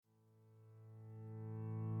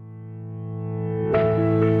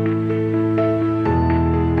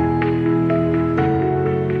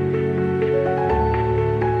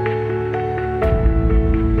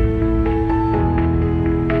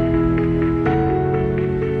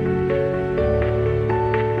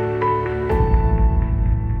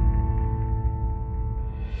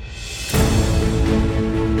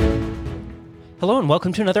Hello and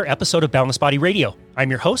welcome to another episode of Boundless Body Radio. I'm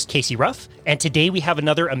your host, Casey Ruff, and today we have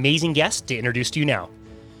another amazing guest to introduce to you now.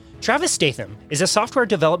 Travis Statham is a software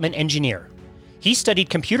development engineer. He studied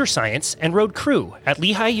computer science and rode crew at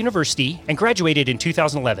Lehigh University and graduated in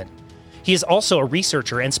 2011. He is also a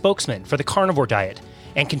researcher and spokesman for the carnivore diet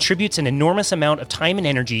and contributes an enormous amount of time and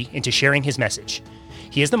energy into sharing his message.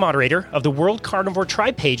 He is the moderator of the World Carnivore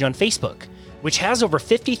Tribe page on Facebook, which has over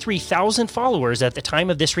 53,000 followers at the time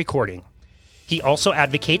of this recording. He also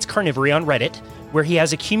advocates carnivory on Reddit, where he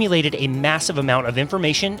has accumulated a massive amount of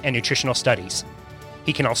information and nutritional studies.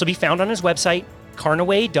 He can also be found on his website,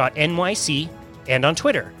 carnaway.nyc, and on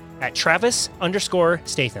Twitter at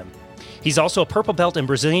Travis_Statham. He's also a purple belt in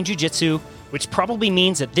Brazilian Jiu-Jitsu, which probably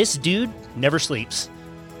means that this dude never sleeps.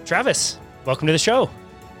 Travis, welcome to the show.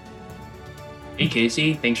 Hey,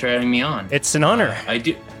 Casey. Thanks for having me on. It's an honor.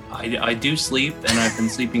 I do sleep, and I've been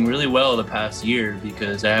sleeping really well the past year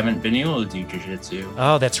because I haven't been able to do jiu-jitsu.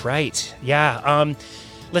 Oh, that's right. Yeah.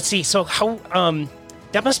 Let's see. So how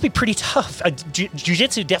that must be pretty tough.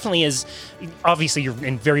 Jiu-jitsu definitely is. Obviously, you're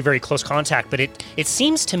in very, very close contact, but it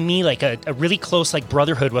seems to me like a really close like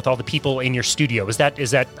brotherhood with all the people in your studio. Is that?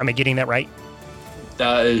 Am I getting that right?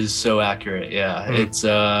 That is so accurate. Yeah.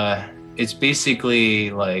 It's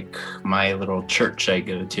basically like my little church I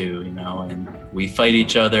go to, and we fight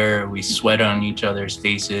each other, we sweat on each other's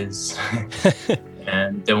faces,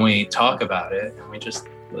 and then we talk about it, and we just,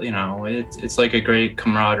 it's like a great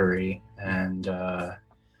camaraderie, and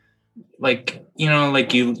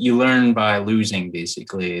you learn by losing,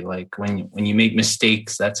 basically. Like when you make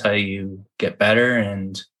mistakes, that's how you get better,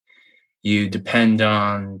 and you depend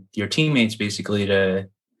on your teammates basically to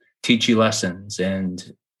teach you lessons.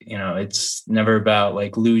 And it's never about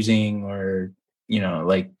like losing or,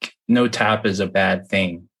 no tap is a bad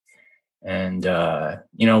thing. And,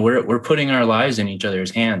 we're putting our lives in each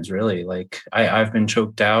other's hands, really. Like I've been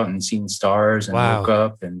choked out and seen stars and woke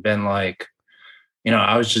up and been like,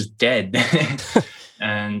 I was just dead.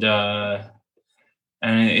 And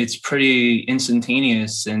it's pretty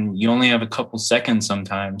instantaneous, and you only have a couple seconds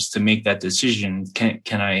sometimes to make that decision. Can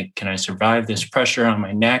I survive this pressure on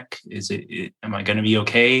my neck? Am I going to be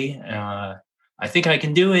okay? I think I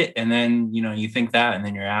can do it. And then, you think that, and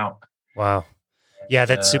then you're out. Wow. Yeah.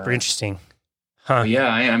 That's super interesting. Huh. Yeah.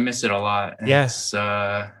 I miss it a lot. Yes.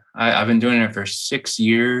 I've been doing it for 6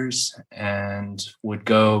 years and would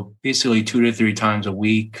go basically 2 to 3 times a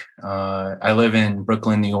week. I live in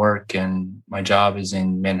Brooklyn, New York, and my job is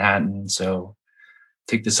in Manhattan. So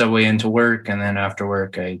take the subway into work, and then after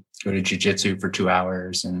work, I go to jiu-jitsu for 2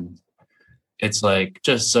 hours. And it's like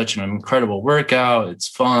just such an incredible workout. It's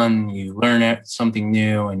fun. You learn something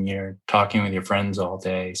new, and you're talking with your friends all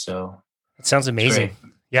day. So it sounds amazing.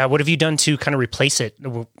 Yeah. What have you done to kind of replace it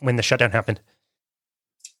when the shutdown happened?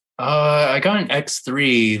 I got an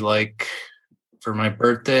X3 for my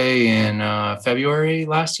birthday in February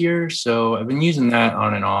last year. So I've been using that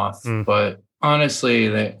on and off, but honestly,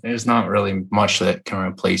 there's not really much that can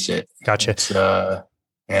replace it. Gotcha.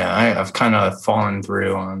 I've kind of fallen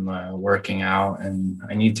through on working out, and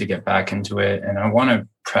I need to get back into it. And I want to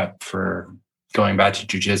prep for going back to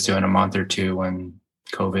jiu-jitsu in a month or two when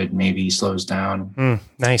COVID maybe slows down.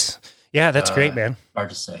 Nice. Yeah, that's great, man. Hard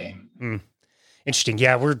to say. Interesting.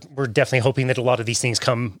 Yeah, we're definitely hoping that a lot of these things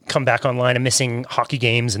come back online. I'm missing hockey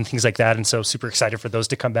games and things like that, and so super excited for those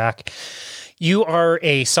to come back. You are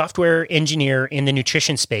a software engineer in the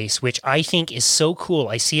nutrition space, which I think is so cool.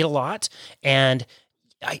 I see it a lot, and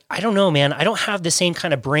I don't know, man. I don't have the same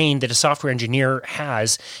kind of brain that a software engineer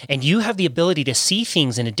has, and you have the ability to see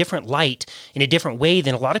things in a different light, in a different way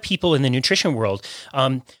than a lot of people in the nutrition world.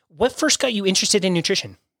 What first got you interested in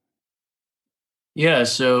nutrition? Yeah,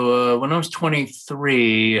 so when I was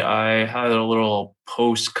 23, I had a little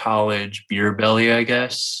post-college beer belly, I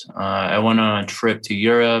guess. I went on a trip to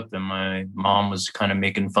Europe, and my mom was kind of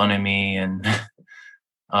making fun of me, and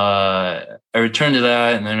I returned to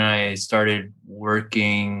that, and then I started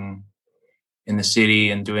working in the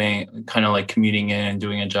city and doing kind of like commuting in and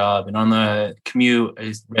doing a job. And on the commute,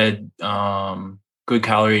 I read Good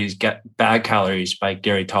Calories, Bad Calories by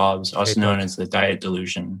Gary Taubes, also known as The Diet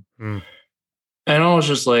Delusion. And I was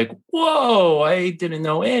just like, whoa, I didn't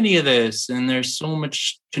know any of this. And there's so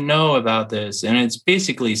much to know about this. And it's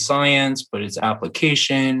basically science, but it's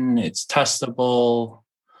application, it's testable.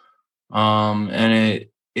 And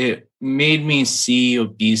it made me see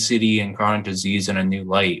obesity and chronic disease in a new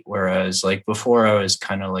light. Whereas like before I was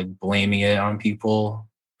kind of like blaming it on people,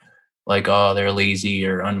 like, oh, they're lazy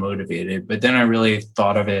or unmotivated. But then I really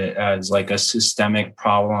thought of it as like a systemic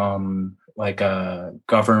problem, like a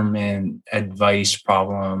government advice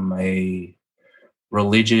problem, a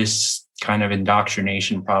religious kind of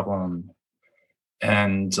indoctrination problem.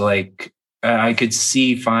 And like, I could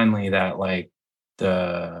see finally that like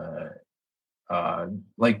the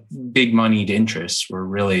like big moneyed interests were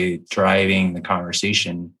really driving the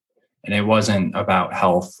conversation, and it wasn't about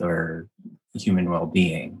health or human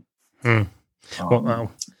well-being.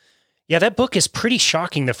 Well, yeah, that book is pretty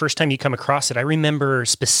shocking the first time you come across it. I remember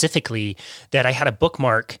specifically that I had a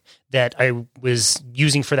bookmark that I was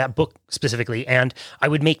using for that book specifically, and I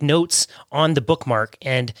would make notes on the bookmark.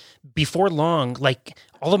 And before long, like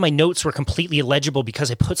all of my notes were completely illegible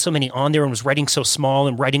because I put so many on there and was writing so small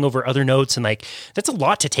and writing over other notes. And like, that's a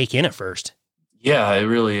lot to take in at first. Yeah, it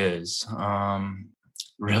really is.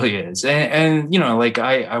 Really is. And you know, like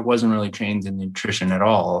I wasn't really trained in nutrition at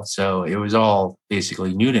all. So it was all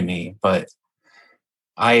basically new to me. But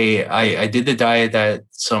I did the diet that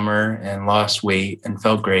summer and lost weight and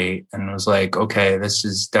felt great and was like, okay, this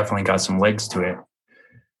has definitely got some legs to it.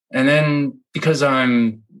 And then because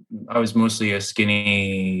I was mostly a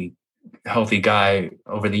skinny, healthy guy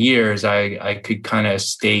over the years, I could kind of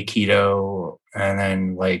stay keto and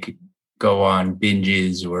then like go on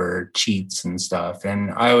binges or cheats and stuff.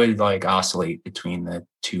 And I would like oscillate between the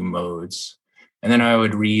two modes. And then I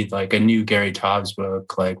would read like a new Gary Taubes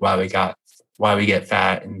book, like Why We Get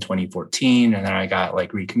Fat in 2014. And then I got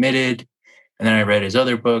like recommitted. And then I read his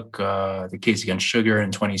other book, The Case Against Sugar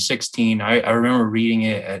in 2016. I remember reading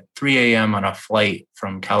it at 3 a.m. on a flight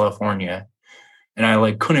from California. And I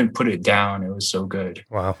like couldn't put it down. It was so good.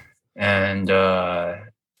 Wow. And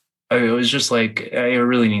it was just like, I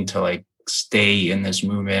really need to like stay in this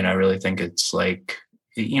movement. I really think it's like,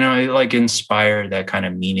 you know, it like inspired that kind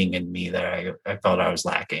of meaning in me that I felt I was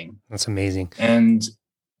lacking. That's amazing. And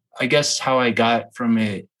I guess how I got from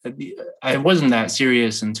it, I wasn't that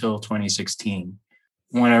serious until 2016.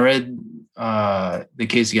 When I read The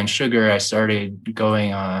Case Against Sugar, I started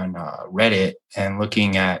going on Reddit and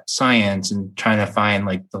looking at science and trying to find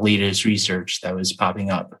like the latest research that was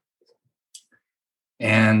popping up.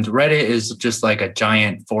 And Reddit is just like a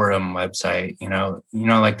giant forum website, you know,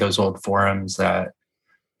 like those old forums that,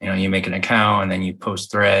 you know, you make an account and then you post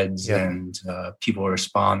threads and people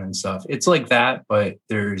respond and stuff. It's like that, but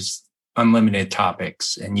there's unlimited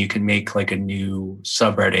topics and you can make like a new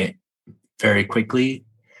subreddit very quickly.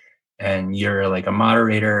 And you're like a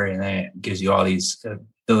moderator and then it gives you all these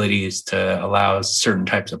abilities to allow certain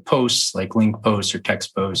types of posts, like link posts or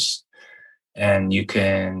text posts. And you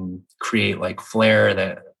can create like Flair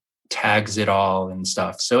that tags it all and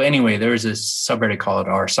stuff. So anyway, there was this subreddit called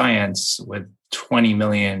Our Science with 20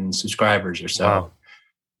 million subscribers or so. Wow.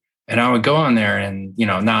 And I would go on there and, you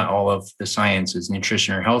know, not all of the science is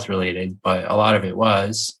nutrition or health related, but a lot of it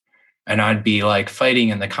was. And I'd be like fighting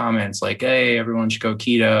in the comments like, hey, everyone should go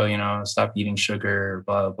keto, you know, stop eating sugar,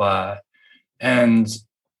 blah, blah, blah. And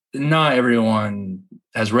not everyone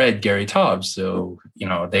has read Gary Taubes. So, you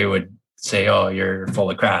know, they would say, oh, you're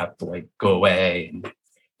full of crap, like go away. And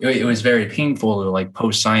it was very painful to like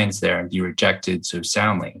post science there and be rejected so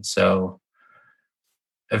soundly. So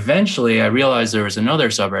eventually I realized there was another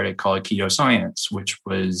subreddit called Keto Science, which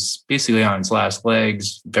was basically on its last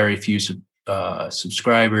legs, very few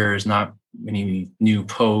subscribers, not many new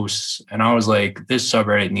posts. And I was like, this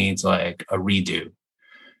subreddit needs like a redo.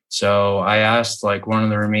 So I asked like one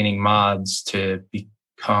of the remaining mods to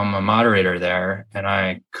become a moderator there. And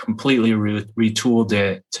I completely retooled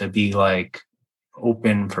it to be like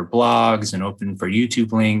open for blogs and open for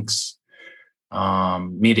YouTube links.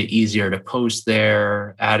 Made it easier to post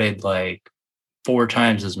there, added like 4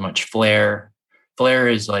 times as much Flair. Flair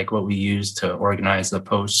is like what we use to organize the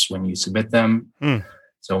posts when you submit them.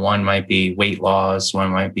 So one might be weight loss,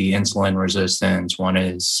 one might be insulin resistance, one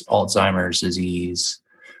is Alzheimer's disease.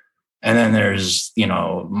 And then there's, you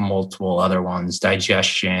know, multiple other ones,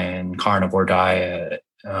 digestion, carnivore diet,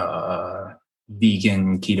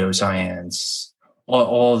 vegan, keto science,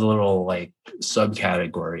 all the little like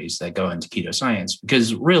subcategories that go into keto science.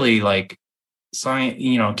 Because really like science,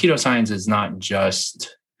 you know, keto science is not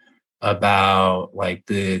just about like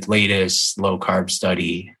the latest low carb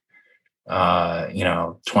study, you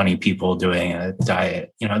know, 20 people doing a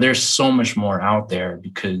diet. You know, there's so much more out there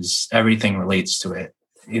because everything relates to it.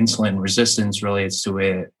 Insulin resistance relates to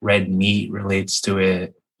it. Red meat relates to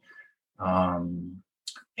it.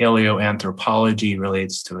 Paleoanthropology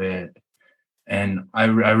relates to it. And I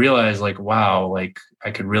realized like, wow, like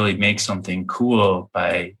I could really make something cool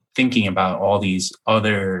by thinking about all these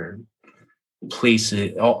other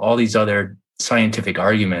places, all these other scientific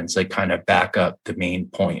arguments that kind of back up the main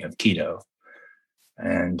point of keto.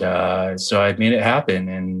 And so I've made it happen.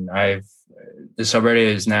 And the subreddit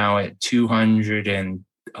is now at 200 and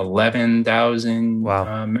 11,000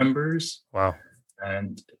 Wow. members. Wow.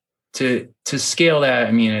 And to scale that,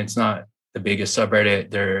 I mean, it's not the biggest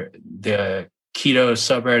subreddit. The keto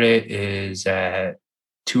subreddit is at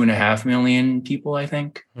 2.5 million people, I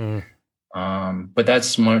think. But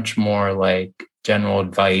that's much more like general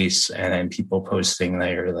advice, and then people posting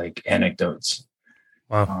their like anecdotes.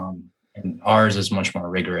 Wow. And ours is much more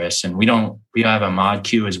rigorous, and we have a mod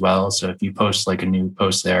queue as well. So if you post like a new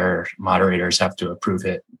post there, moderators have to approve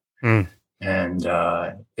it. And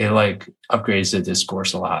it like upgrades the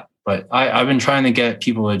discourse a lot. But I've been trying to get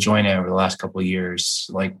people to join it over the last couple of years,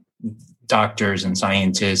 like doctors and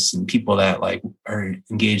scientists and people that like are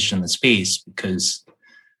engaged in the space, because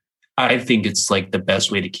I think it's like the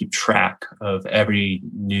best way to keep track of every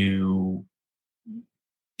new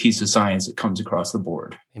piece of science that comes across the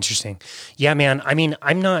board. Interesting. Yeah, man. I mean,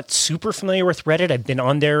 I'm not super familiar with Reddit. I've been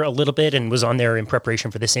on there a little bit and was on there in preparation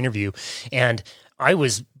for this interview. And I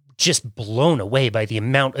was just blown away by the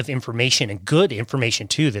amount of information, and good information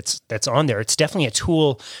too, that's on there. It's definitely a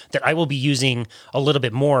tool that I will be using a little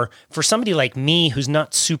bit more for somebody like me who's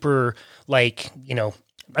not super like,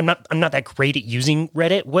 I'm not that great at using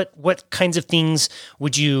Reddit. What kinds of things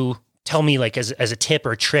would you tell me like as a tip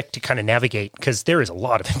or a trick to kind of navigate? Because there is a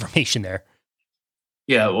lot of information there.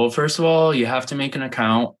 Yeah, well, first of all, you have to make an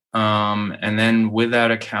account. And then with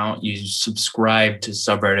that account, you subscribe to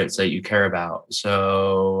subreddits that you care about.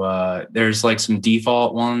 So there's like some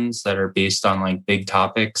default ones that are based on like big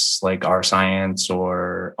topics like our science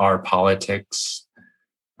or our politics.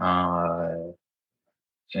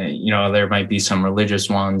 There might be some religious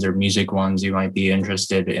ones or music ones you might be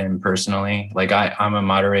interested in personally. Like I'm a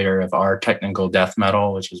moderator of our technical death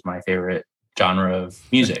metal, which is my favorite genre of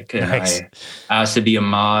music. And Nice. I asked to be a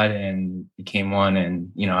mod and became one.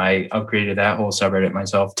 And, I upgraded that whole subreddit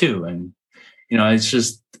myself too. And, it's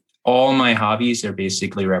just all my hobbies are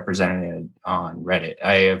basically represented on Reddit.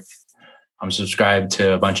 I'm subscribed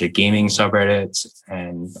to a bunch of gaming subreddits,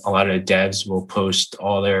 and a lot of devs will post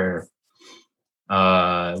all their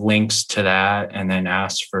links to that and then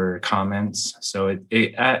ask for comments. So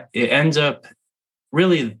it ends up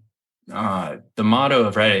really, the motto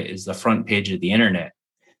of Reddit is the front page of the internet.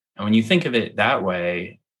 And when you think of it that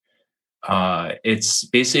way, it's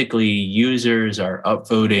basically users are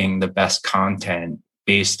upvoting the best content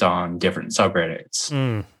based on different subreddits.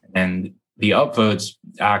 And the upvotes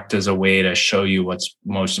act as a way to show you what's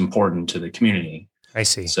most important to the community. I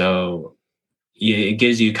see. So it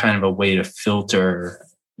gives you kind of a way to filter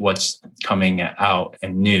what's coming out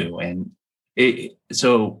and new. And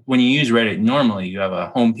so when you use Reddit, normally you have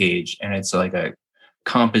a homepage and it's like a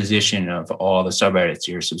composition of all the subreddits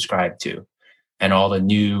you're subscribed to and all the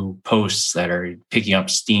new posts that are picking up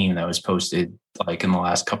steam that was posted like in the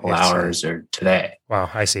last couple hours or today. Wow,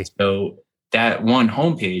 I see. So that one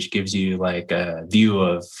homepage gives you like a view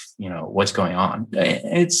of, what's going on.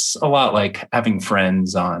 It's a lot like having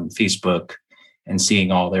friends on Facebook and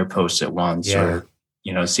seeing all their posts at once, or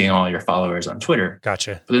seeing all your followers on Twitter.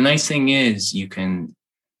 Gotcha. But the nice thing is you can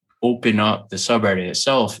open up the subreddit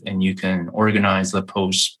itself and you can organize the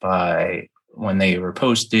posts by when they were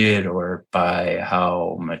posted or by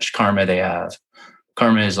how much karma they have.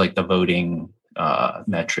 Karma is like the voting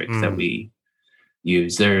metric that we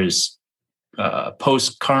use. There's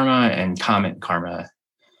post karma and comment karma,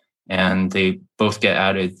 and they both get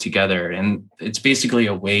added together. And it's basically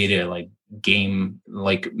a way to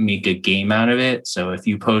make a game out of it. So if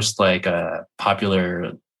you post like a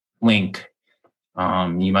popular link,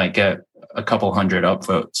 you might get a couple hundred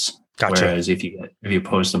upvotes. Gotcha. Whereas if you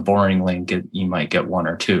post a boring link, you might get one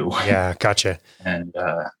or two. Yeah, gotcha. And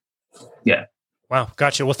yeah. Wow,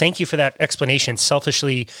 gotcha. Well, thank you for that explanation.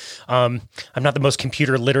 Selfishly, I'm not the most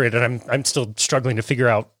computer literate, and I'm still struggling to figure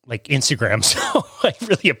out like Instagram. So I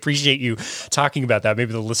really appreciate you talking about that.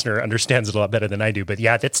 Maybe the listener understands it a lot better than I do. But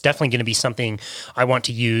yeah, that's definitely going to be something I want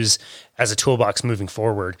to use as a toolbox moving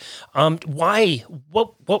forward. Why?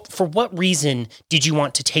 For what reason did you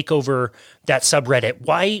want to take over that subreddit?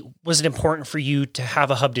 Why was it important for you to have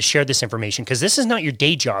a hub to share this information? Because this is not your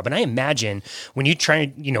day job, and I imagine when you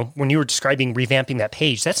were describing revamping that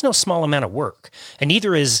page, that's no small amount of work, and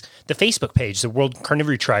neither is the Facebook page, the World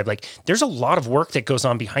Carnivory Tribe. Like, there's a lot of work that goes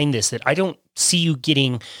on behind this that I don't see you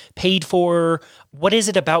getting paid for. What is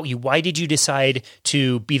it about you? Why did you decide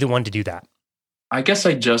to be the one to do that? I guess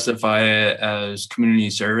I justify it as community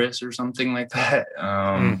service or something like that.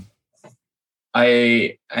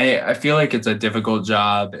 I feel like it's a difficult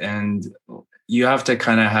job, and you have to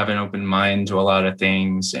kind of have an open mind to a lot of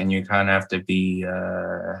things, and you kind of have to be,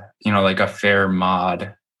 like a fair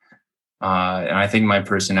mod. And I think my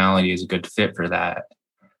personality is a good fit for that.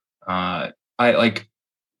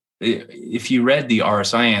 if you read the R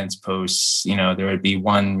Science posts, there would be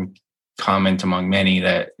one comment among many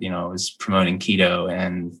that, is promoting keto,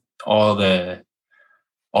 and all the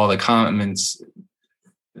comments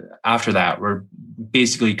after that were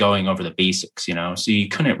basically going over the basics, so you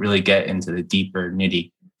couldn't really get into the deeper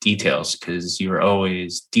nitty details because you were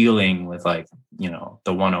always dealing with the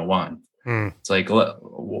 101. It's like,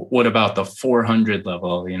 what about the 400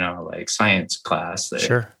 level, science class that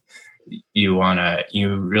sure. you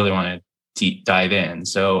really want to deep dive in.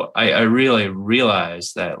 So I really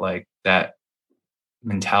realized that that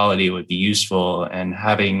mentality would be useful, and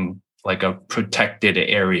having a protected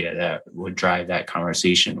area that would drive that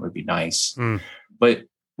conversation would be nice. But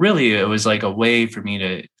really it was a way for me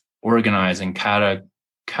to organize and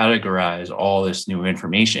categorize all this new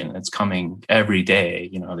information that's coming every day.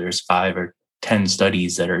 There's 5 or 10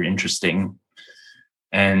 studies that are interesting,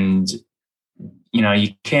 and you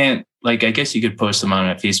can't, I guess you could post them on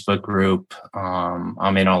a Facebook group.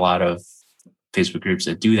 I'm in a lot of Facebook groups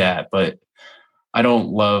that do that, but I don't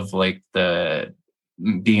love the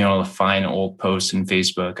being able to find old posts in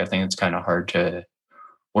Facebook. I think it's kind of hard to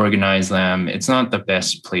organize them. It's not the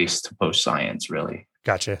best place to post science, really.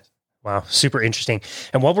 Gotcha. Wow. Super interesting.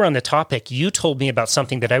 And while we're on the topic, you told me about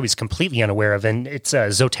something that I was completely unaware of, and it's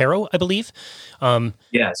Zotero, I believe.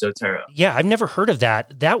 Yeah, Zotero. Yeah, I've never heard of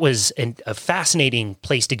that. That was a fascinating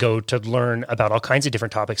place to go to learn about all kinds of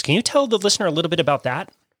different topics. Can you tell the listener a little bit about that?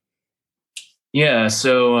 Yeah.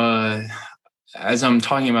 So as I'm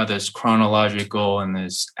talking about this chronological and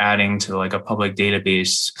this adding to a public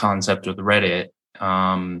database concept with Reddit,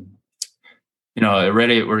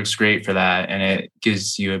 Reddit works great for that, and it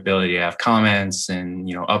gives you ability to have comments and,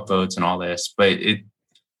 upvotes and all this, but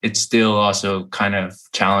it's still also kind of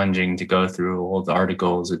challenging to go through old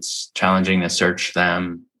articles. It's challenging to search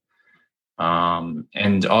them.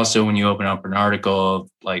 And also when you open up an article,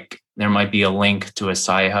 there might be a link to a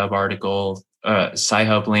Sci-Hub article,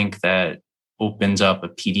 Sci-Hub link that opens up a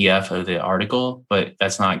PDF of the article, but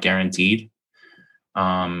that's not guaranteed.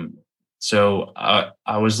 So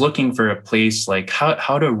I was looking for a place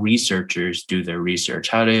how do researchers do their research?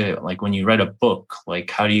 How do, when you read a book,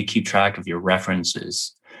 how do you keep track of your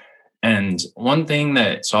references? And one thing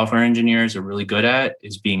that software engineers are really good at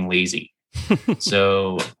is being lazy.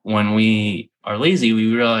 So when we are lazy,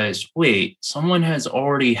 we realize, wait, someone has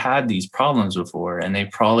already had these problems before, and they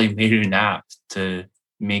probably made an app to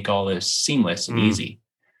make all this seamless and easy.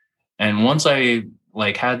 And once I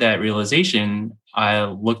had that realization, I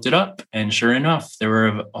looked it up, and sure enough, there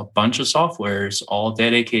were a bunch of softwares all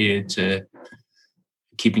dedicated to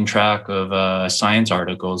keeping track of science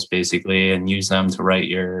articles, basically, and use them to write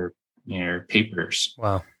your papers.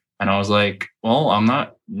 Wow. And I was like, well, I'm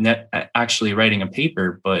not actually writing a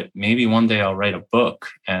paper, but maybe one day I'll write a book,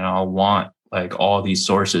 and I'll want all these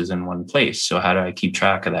sources in one place. So how do I keep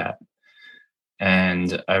track of that?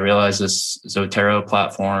 And I realized this Zotero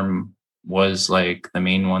platform was the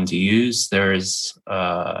main one to use. There's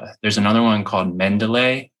another one called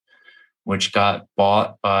Mendeley, which got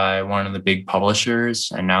bought by one of the big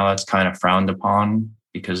publishers, and now that's kind of frowned upon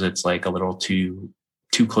because it's a little too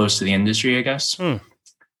close to the industry, I guess.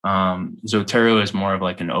 Zotero is more of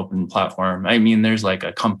an open platform. I mean, there's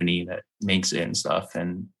a company that makes it and stuff,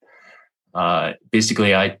 and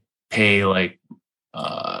basically I pay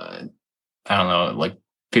I don't know,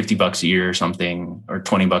 $50 a year or something, or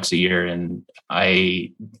 $20 a year. And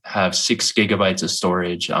I have 6 gigabytes of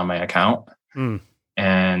storage on my account.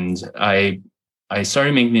 And I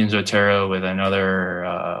started making Zotero with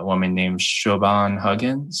another woman named Siobhan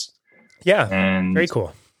Huggins. Yeah. And very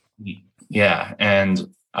cool. Yeah. And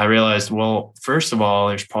I realized, well, first of all,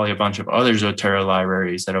 there's probably a bunch of other Zotero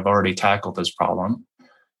libraries that have already tackled this problem.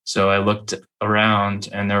 So I looked around,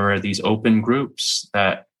 and there were these open groups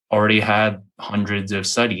that already had hundreds of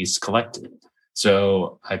studies collected.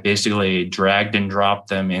 So I basically dragged and dropped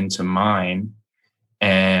them into mine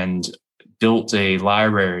and built a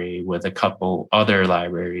library with a couple other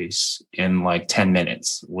libraries in 10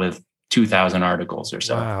 minutes with 2,000 articles or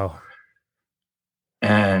so. Wow.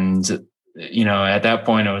 And, at that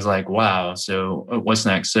point I was like, wow, so what's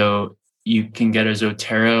next? So you can get a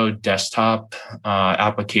Zotero desktop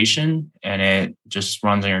application, and it just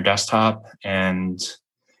runs on your desktop, and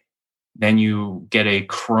then you get a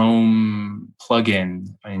Chrome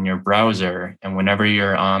plugin in your browser. And whenever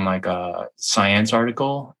you're on a science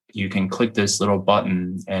article, you can click this little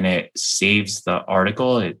button, and it saves the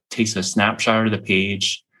article. It takes a snapshot of the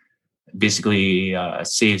page, basically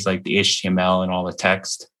saves the HTML and all the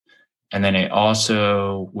text. And then it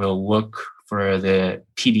also will look for the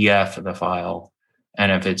PDF of the file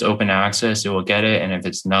And if it's open access, it will get it. And if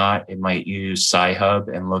it's not, it might use Sci-Hub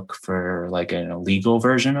and look for like an illegal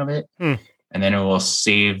version of it. And then it will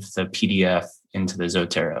save the PDF into the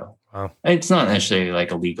Zotero. Wow. It's not necessarily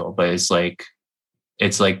like illegal, but it's like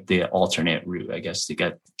the alternate route, I guess, to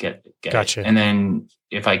get Gotcha. it. And then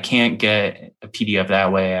if I can't get a PDF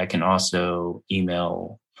that way, I can also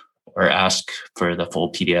email or ask for the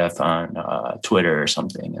full PDF on Twitter or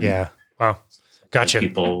something. And yeah. Wow. Gotcha.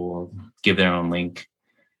 People will give their own link.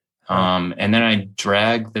 And then I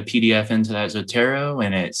drag the PDF into that Zotero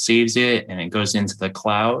and it saves it and it goes into the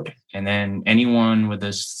cloud. And then anyone with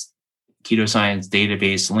this Keto Science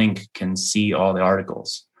database link can see all the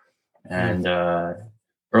articles. And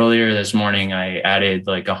earlier this morning, I added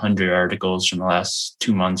like 100 articles from the last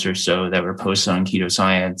 2 months or so that were posted on Keto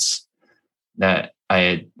Science that I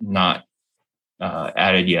had not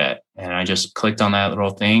added yet. And I just clicked on that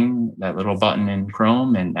little thing, that little button in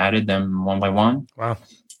Chrome, and added them one by one. Wow.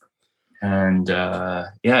 And so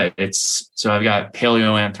I've got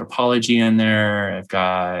paleoanthropology in there. I've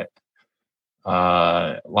got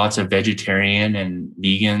lots of vegetarian and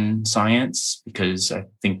vegan science, because I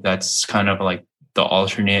think that's kind of like the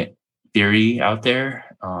alternate theory out there.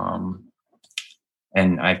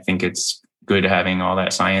 And I think it's good having all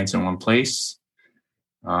that science in one place.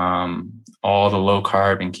 All the low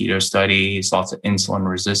carb and keto studies, lots of insulin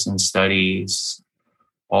resistance studies,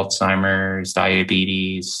 Alzheimer's,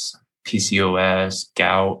 diabetes, PCOS,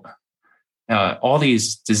 gout, all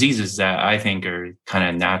these diseases that I think are kind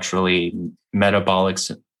of naturally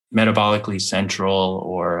metabolically central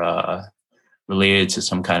or related to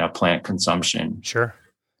some kind of plant consumption. Sure.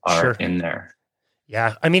 In there.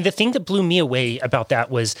 Yeah. I mean, the thing that blew me away about that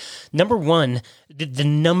was, number one, the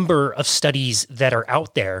number of studies that are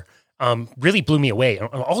out there really blew me away on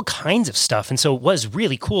all kinds of stuff. And so it was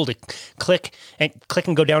really cool to click and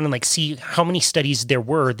go down and like see how many studies there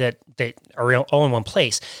were that are all in one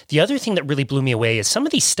place. The other thing that really blew me away is some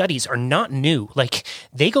of these studies are not new. Like,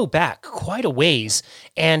 they go back quite a ways,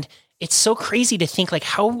 and it's so crazy to think, like,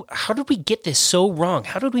 how did we get this so wrong?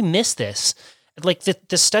 How did we miss this? Like,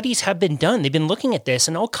 the studies have been done. They've been looking at this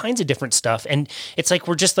and all kinds of different stuff. And it's like,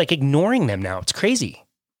 we're just like ignoring them now. It's crazy.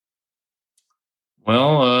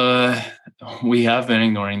 Well, we have been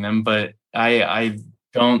ignoring them, but I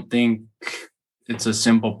don't think it's a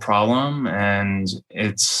simple problem. And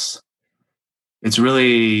it's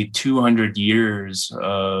really 200 years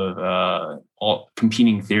of all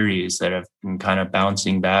competing theories that have been kind of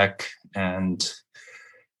bouncing back. And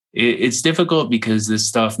it's difficult because this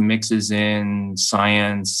stuff mixes in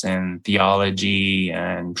science and theology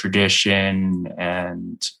and tradition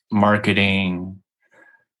and marketing.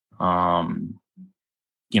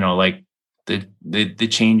 Like the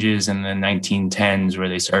changes in the 1910s where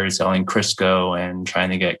they started selling Crisco and trying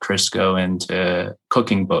to get Crisco into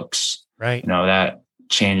cooking books. Right. That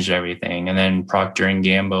changed everything. And then Procter and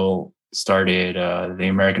Gamble started the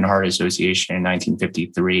American Heart Association in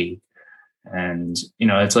 1953. And,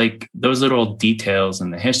 it's like those little details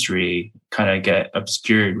in the history kind of get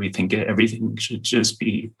obscured. We think everything should just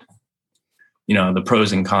be, the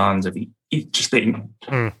pros and cons of each thing.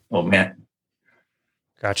 Oh, man.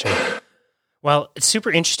 Gotcha. Well, it's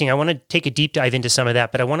super interesting. I want to take a deep dive into some of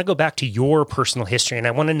that, but I want to go back to your personal history, and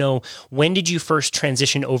I want to know, when did you first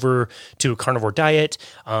transition over to a carnivore diet?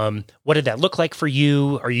 What did that look like for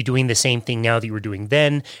you? Are you doing the same thing now that you were doing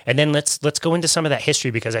then? And then let's go into some of that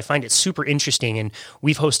history, because I find it super interesting. And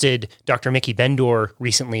we've hosted Dr. Mickey Bendor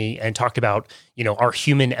recently and talked about, our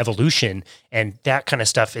human evolution, and that kind of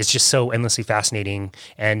stuff is just so endlessly fascinating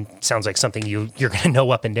and sounds like something you're going to know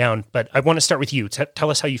up and down. But I want to start with you. Tell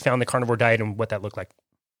us how you found the carnivore diet and what that looked like.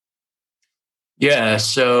 Yeah.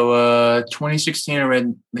 So 2016, I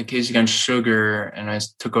read The Case Against Sugar, and I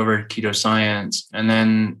took over Keto Science. And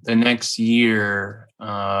then the next year,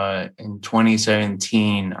 in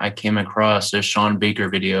 2017, I came across a Sean Baker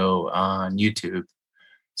video on YouTube.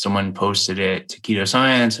 Someone posted it to Keto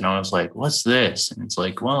Science, and I was like, what's this? And it's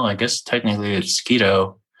like, well, I guess technically it's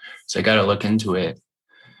keto, so I got to look into it.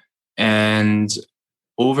 And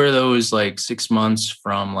over those like 6 months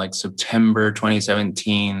from like September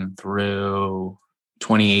 2017 through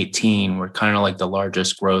 2018 were kind of like the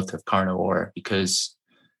largest growth of carnivore, because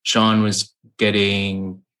Sean was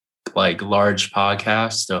getting like large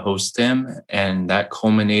podcasts to host him, and that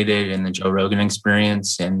culminated in the Joe Rogan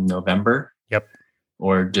Experience in November. Yep.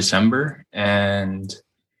 Or December. And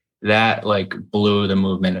that like blew the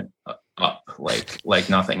movement up like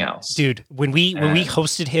nothing else. Dude, when we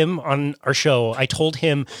hosted him on our show, I told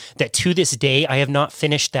him that to this day I have not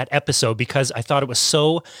finished that episode because I thought it was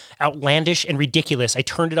so outlandish and ridiculous. I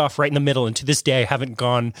turned it off right in the middle, and to this day I haven't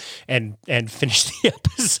gone and finished the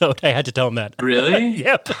episode. I had to tell him that. Really?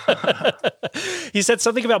 Yep. He said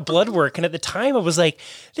something about blood work, and at the time I was like,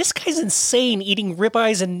 this guy's insane, eating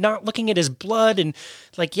ribeyes and not looking at his blood, and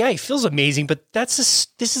like, yeah, he feels amazing, but this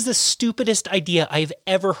is the stupidest idea I've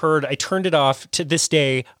ever heard. I turned it off. To this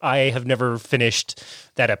day, I have never finished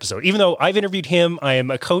that episode. Even though I've interviewed him, I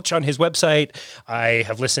am a coach on his website. I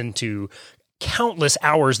have listened to countless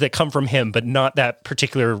hours that come from him, but not that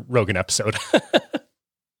particular Rogan episode.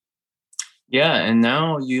 Yeah, and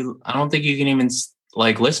now I don't think you can even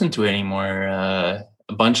like listen to it anymore. A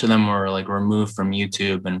bunch of them were like removed from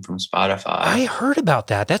YouTube and from Spotify. I heard about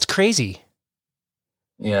that. That's crazy.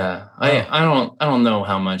 Yeah, I don't know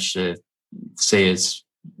how much to say it's,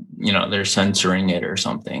 they're censoring it or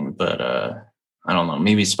something, but I don't know.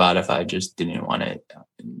 Maybe Spotify just didn't want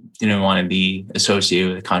to be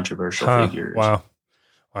associated with controversial figures. Wow,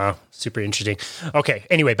 super interesting. Okay,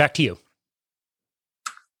 anyway, back to you.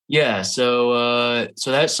 Yeah, so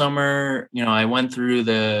that summer, I went through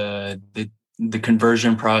the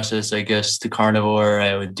conversion process, I guess, to carnivore.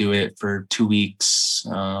 I would do it for 2 weeks.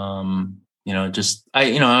 I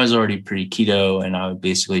was already pretty keto, and I would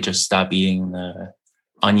basically just stop eating the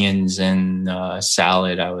onions and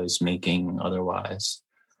salad I was making otherwise,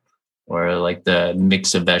 or like the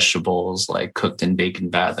mix of vegetables like cooked in bacon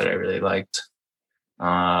bath that I really liked.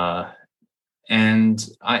 And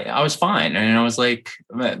I was fine. And I was like,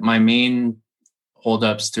 my main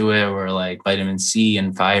holdups to it were like vitamin C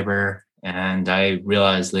and fiber. And I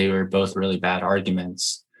realized they were both really bad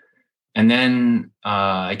arguments. And then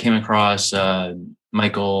I came across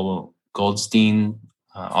Michael Goldstein,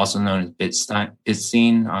 also known as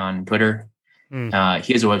Bitstein on Twitter. He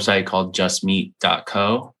has a website called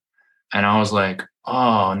justmeat.co. And I was like,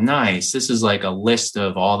 oh, nice. This is like a list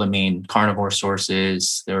of all the main carnivore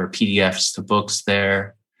sources. There were PDFs to books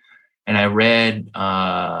there. And I read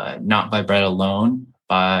Not by Bread Alone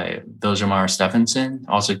by Vilhjalmur Stefansson,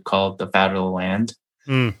 also called The Fat of the Land.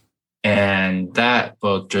 And that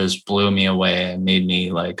book just blew me away and made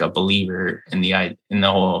me like a believer in the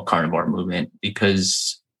whole carnivore movement,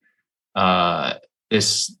 because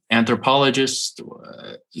this anthropologist,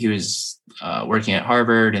 he was working at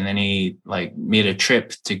Harvard, and then he like made a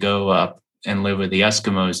trip to go up and live with the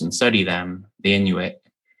Eskimos and study them, the Inuit.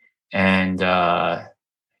 And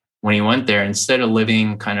when he went there, instead of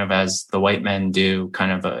living kind of as the white men do,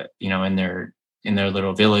 kind of in their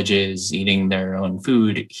little villages, eating their own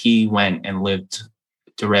food, he went and lived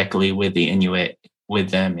directly with the Inuit, with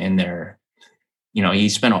them in their, he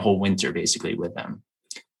spent a whole winter basically with them.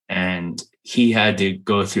 And he had to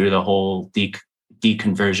go through the whole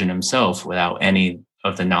deconversion himself without any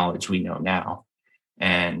of the knowledge we know now.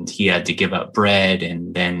 And he had to give up bread.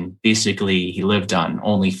 And then basically he lived on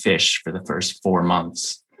only fish for the first 4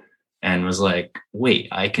 months, and was like, wait,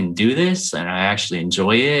 I can do this, and I actually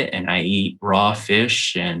enjoy it. And I eat raw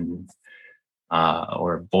fish and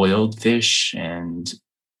or boiled fish. And,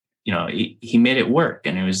 he made it work.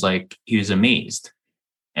 And it was like, he was amazed.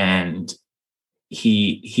 And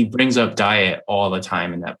he brings up diet all the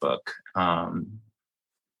time in that book.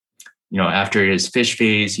 After his fish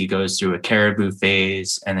phase, he goes through a caribou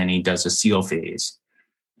phase, and then he does a seal phase.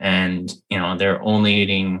 And, they're only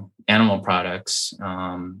eating animal products.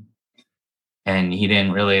 And he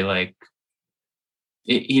didn't really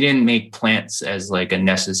he didn't make plants as like a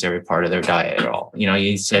necessary part of their diet at all.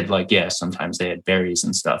 He said like, yeah, sometimes they had berries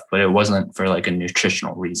and stuff, but it wasn't for like a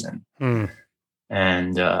nutritional reason.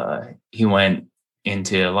 And he went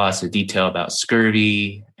into lots of detail about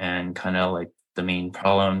scurvy and kind of like the main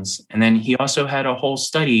problems. And then he also had a whole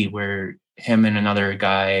study where him and another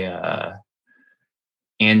guy,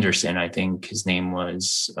 Anderson, I think his name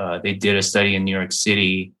was, they did a study in New York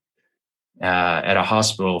City at a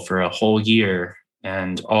hospital for a whole year,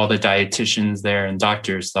 and all the dietitians there and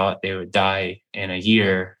doctors thought they would die in a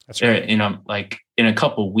year. That's right. In a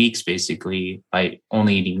couple of weeks, basically, by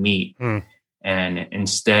only eating meat. And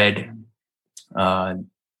instead,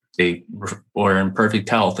 they were in perfect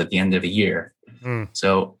health at the end of a year.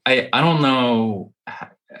 So I don't know.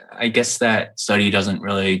 I guess that study doesn't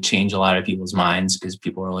really change a lot of people's minds, because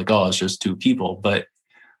people are like, oh, it's just 2 people. But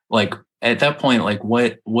like at that point, like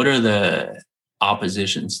what are the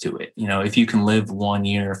oppositions to it? If you can live 1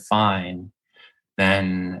 year fine,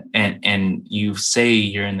 then and you say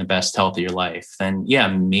you're in the best health of your life, then yeah,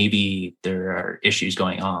 maybe there are issues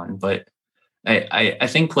going on. But I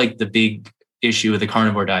think like the big issue with the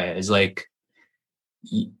carnivore diet is like,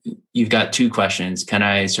 you've got two questions. Can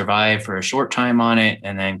I survive for a short time on it?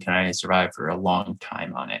 And then can I survive for a long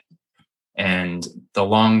time on it? And the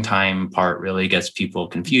long time part really gets people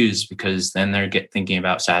confused, because then they're thinking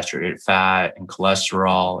about saturated fat and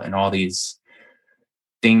cholesterol and all these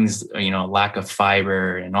things, lack of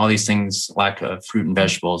fiber and all these things, lack of fruit and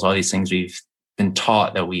vegetables, all these things we've been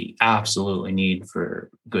taught that we absolutely need for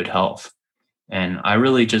good health. And I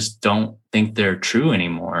really just don't think they're true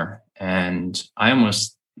anymore. And I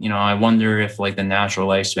almost, I wonder if like the natural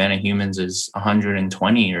lifespan of humans is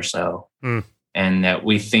 120 or so. And that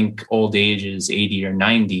we think old age is 80 or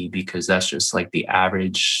 90 because that's just like the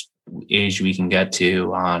average age we can get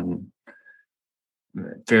to on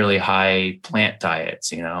fairly high plant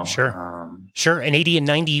diets, Sure. Sure. And 80 and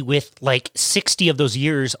 90 with like 60 of those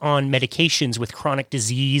years on medications with chronic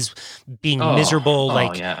disease, being miserable.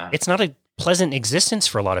 It's not a pleasant existence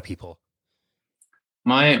for a lot of people.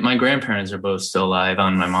 My grandparents are both still alive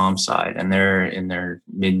on my mom's side, and they're in their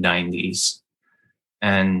mid 90s.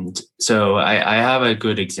 And so I have a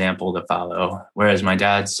good example to follow, whereas my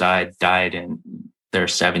dad's side died in their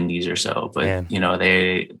 70s or so. But,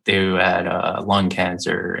 they had lung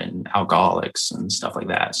cancer and alcoholics and stuff like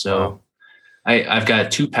that. So I've got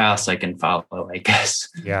two paths I can follow, I guess.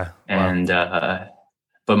 Yeah. And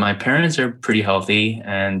but my parents are pretty healthy,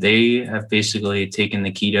 and they have basically taken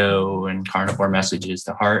the keto and carnivore messages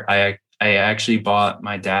to heart. I actually bought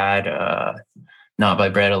my dad Not by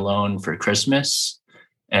Bread Alone for Christmas.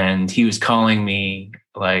 And he was calling me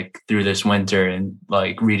like through this winter and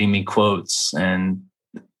like reading me quotes, and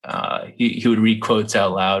he would read quotes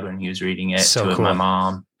out loud when he was reading it to my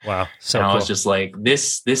mom. Wow. And I was just like,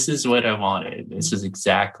 this is what I wanted. This is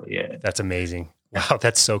exactly it. That's amazing. Wow.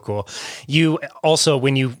 That's so cool. You also,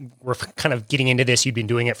 when you were kind of getting into this, you'd been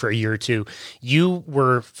doing it for a year or two. You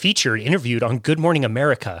were interviewed on Good Morning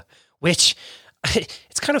America, which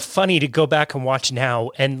it's kind of funny to go back and watch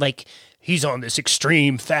now. And like, he's on this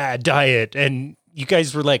extreme fad diet, and you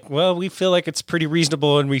guys were like, well, we feel like it's pretty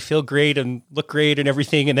reasonable and we feel great and look great and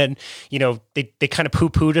everything. And then, they kind of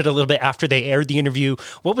poo-pooed it a little bit after they aired the interview.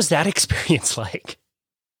 What was that experience like?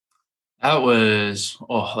 That was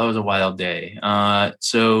a wild day.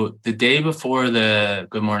 So the day before the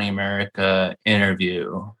Good Morning America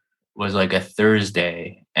interview was like a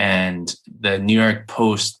Thursday, and the New York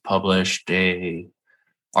Post published a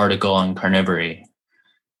article on carnivory.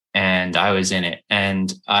 And I was in it,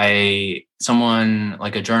 and someone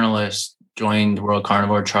like a journalist joined World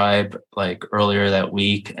Carnivore Tribe like earlier that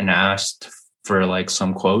week and asked for like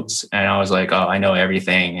some quotes. And I was like, oh, I know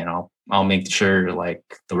everything, and I'll make sure like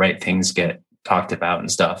the right things get talked about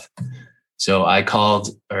and stuff. So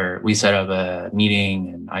we set up a meeting,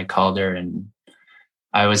 and I called her, and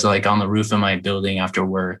I was like on the roof of my building after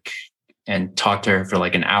work and talked to her for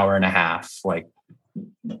like an hour and a half, like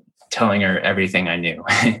telling her everything I knew.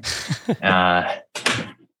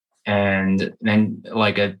 And then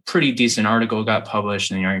like a pretty decent article got published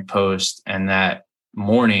in the New York Post. And that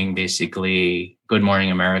morning, basically, Good Morning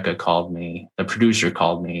America called me. The producer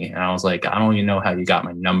called me, and I was like, I don't even know how you got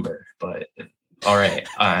my number, but all right.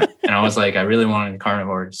 And I was like, I really wanted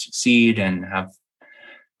Carnivore to succeed and have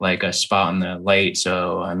like a spot in the light.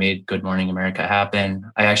 So I made Good Morning America happen.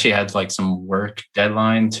 I actually had like some work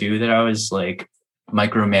deadline too that I was like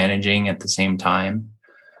micromanaging at the same time,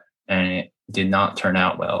 and it did not turn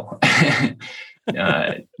out well.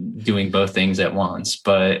 Doing both things at once.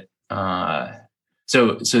 But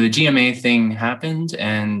so the GMA thing happened,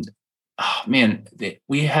 and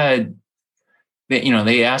we had,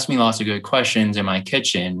 they asked me lots of good questions in my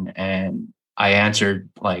kitchen, and I answered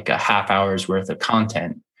like a half hour's worth of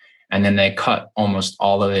content, and then they cut almost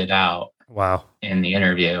all of it out. Wow. In the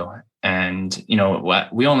interview. And,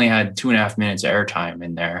 we only had 2.5 minutes of airtime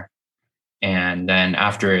in there. And then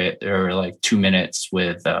after it, there were like 2 minutes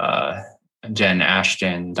with Dr. Jen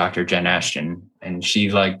Ashton. And she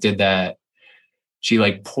like did that. She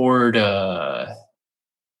like poured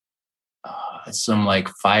some like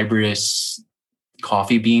fibrous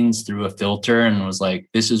coffee beans through a filter and was like,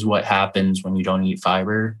 this is what happens when you don't eat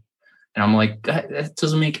fiber. And I'm like, that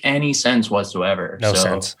doesn't make any sense whatsoever. No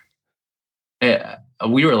sense.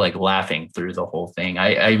 We were like laughing through the whole thing.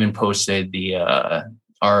 I even posted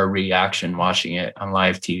our reaction watching it on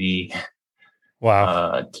live TV.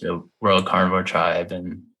 Wow. To World Carnivore Tribe.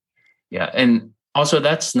 And yeah. And also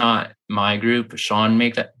that's not my group. Sean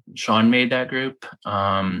made that group.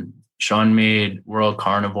 Sean made World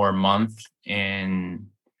Carnivore Month for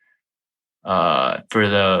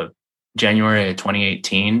the January of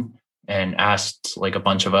 2018, and asked like a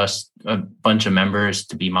bunch of members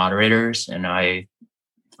to be moderators. And I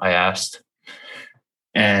asked,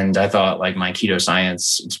 And I thought like my keto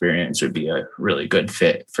science experience would be a really good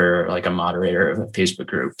fit for like a moderator of a Facebook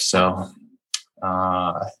group. So,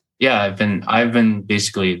 yeah, I've been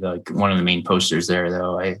basically like one of the main posters there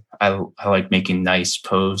though. I like making nice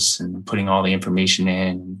posts and putting all the information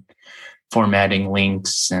in, formatting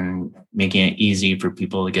links and making it easy for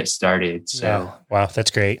people to get started. So, yeah. Wow,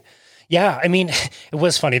 that's great. Yeah, I mean, it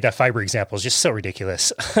was funny. That fiber example is just so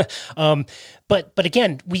ridiculous. But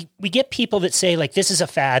again, we get people that say like, this is a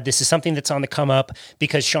fad. This is something that's on the come up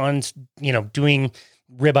because Sean's, doing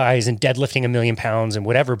ribeyes and deadlifting 1,000,000 pounds and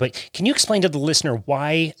whatever. But can you explain to the listener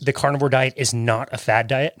why the carnivore diet is not a fad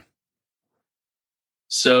diet?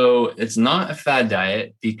 So it's not a fad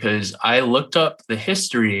diet because I looked up the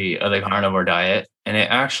history of the carnivore diet and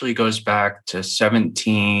it actually goes back to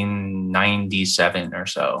 1797 or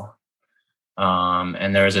so.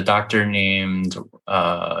 And there was a doctor named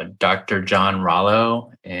Dr. John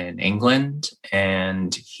Rollo in England,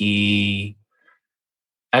 and he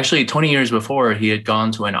actually 20 years before he had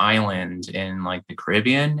gone to an island in like the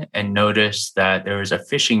Caribbean and noticed that there was a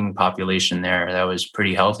fishing population there that was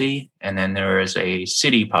pretty healthy, and then there was a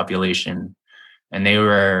city population, and they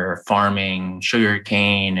were farming sugar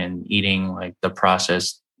cane and eating like the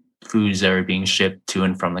processed foods that were being shipped to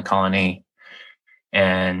and from the colony.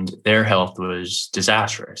 And their health was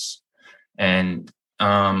disastrous. And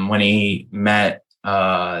when he met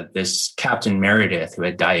this Captain Meredith who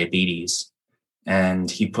had diabetes, and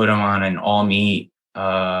he put him on an all meat,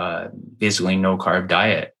 basically no carb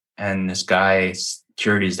diet, and this guy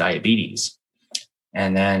cured his diabetes.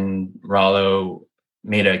 And then Rollo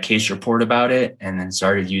made a case report about it, and then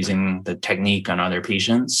started using the technique on other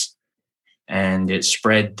patients, and it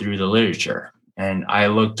spread through the literature. And I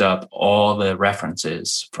looked up all the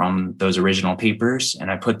references from those original papers and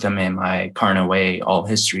I put them in my Carnaway All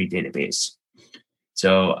History database.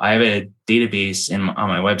 So I have a database on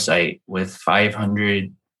my website with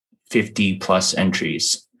 550 plus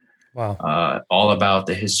entries. Wow. All about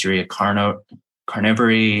the history of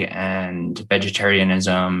carnivory and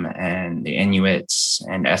vegetarianism and the Inuits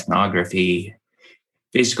and ethnography,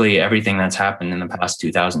 basically everything that's happened in the past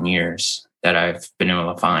 2,000 years that I've been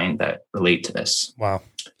able to find that relate to this. Wow.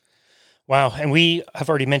 And we have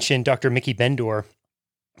already mentioned Dr. Mickey Bendor.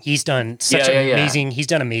 He's done such he's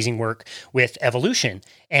done amazing work with evolution,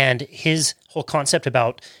 and his whole concept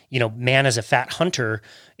about, man as a fat hunter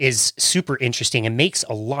is super interesting and makes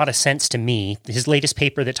a lot of sense to me. His latest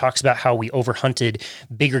paper that talks about how we overhunted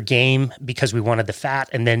bigger game because we wanted the fat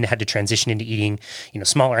and then had to transition into eating,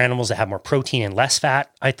 smaller animals that have more protein and less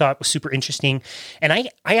fat, I thought was super interesting. And I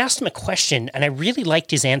asked him a question and I really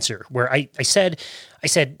liked his answer where I said,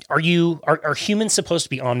 are humans supposed to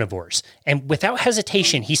be omnivores? And without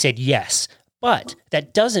hesitation, he said, yes, but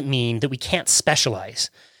that doesn't mean that we can't specialize.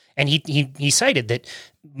 And he cited that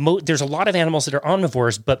there's a lot of animals that are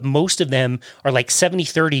omnivores, but most of them are like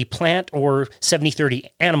 70-30 plant or 70-30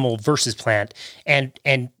 animal versus plant. And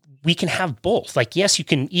we can have both. Like, yes, you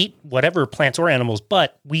can eat whatever plants or animals,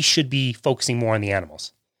 but we should be focusing more on the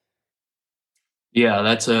animals. Yeah,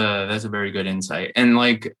 that's a very good insight. And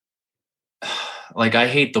like I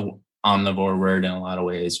hate the omnivore word in a lot of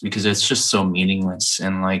ways because it's just so meaningless.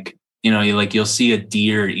 And you'll see a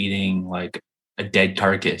deer eating like a dead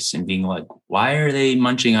carcass and being like, why are they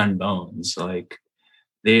munching on bones? Like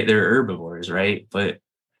they're herbivores, right? But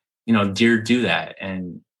deer do that,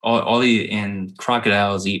 and and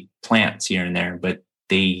crocodiles eat plants here and there, but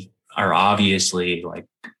they are obviously like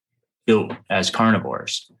built as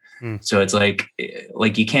carnivores. So it's like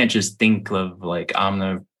you can't just think of like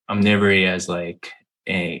omnivory as like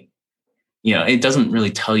it doesn't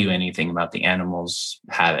really tell you anything about the animal's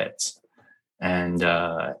habits. And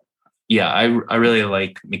I really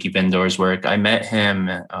like Mickey Bendor's work. I met him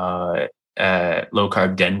at Low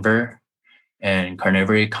Carb Denver and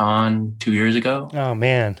Carnivory Con 2 years ago. Oh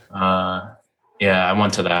man. I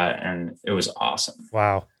went to that and it was awesome.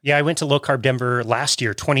 Wow. Yeah, I went to Low Carb Denver last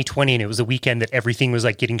year, 2020, and it was a weekend that everything was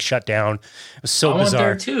like getting shut down. It was so bizarre. I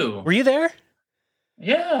went there too. Were you there?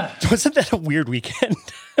 Yeah. Wasn't that a weird weekend?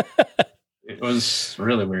 It was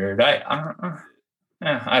really weird. I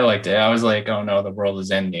liked it. I was like, oh no, the world is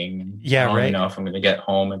ending. Yeah, I don't even know if I'm going to get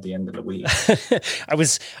home at the end of the week. I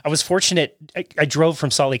was fortunate. I drove from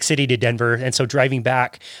Salt Lake City to Denver, and so driving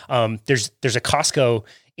back, there's a Costco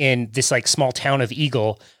in this like small town of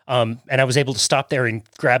Eagle, and I was able to stop there and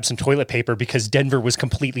grab some toilet paper because Denver was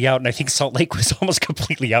completely out, and I think Salt Lake was almost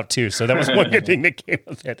completely out too. So that was one good thing that came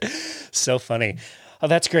of it. So funny. Oh,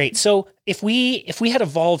 that's great. So if we had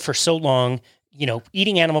evolved for so long,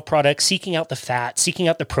 eating animal products, seeking out the fat, seeking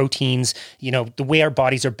out the proteins, the way our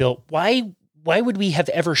bodies are built, why why would we have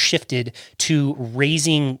ever shifted to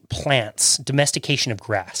raising plants, domestication of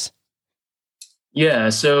grass? Yeah,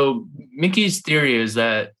 so Mickey's theory is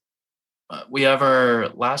that we have our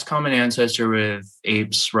last common ancestor with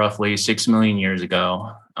apes roughly 6 million years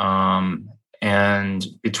ago. And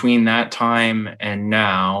between that time and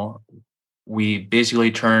now, we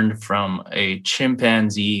basically turned from a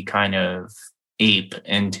chimpanzee kind of ape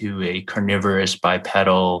into a carnivorous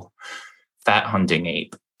bipedal fat hunting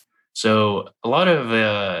ape. So a lot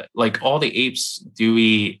of like all the apes do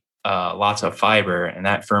eat lots of fiber, and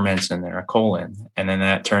that ferments in their colon, and then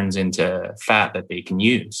that turns into fat that they can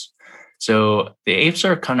use. So the apes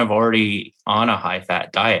are kind of already on a high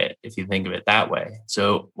fat diet, if you think of it that way.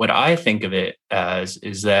 So what I think of it as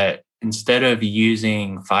is that instead of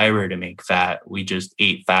using fiber to make fat, we just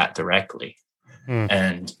ate fat directly.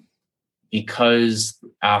 And because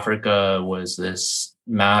Africa was this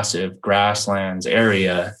massive grasslands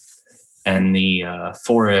area, and the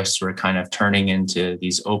forests were kind of turning into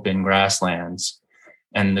these open grasslands,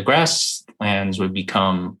 and the grasslands would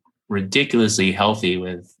become ridiculously healthy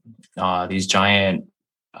with these giant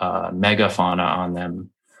megafauna on them,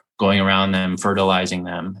 going around them, fertilizing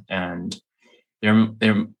them. And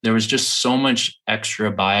there was just so much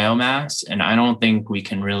extra biomass, and I don't think we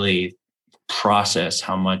can really process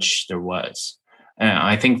how much there was. And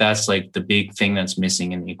I think that's like the big thing that's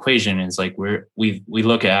missing in the equation is like we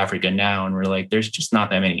look at Africa now and we're like, there's just not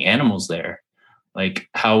that many animals there. Like,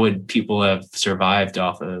 how would people have survived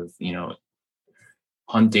off of,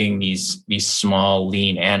 hunting these small,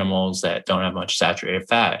 lean animals that don't have much saturated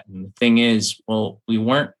fat? And the thing is, well, we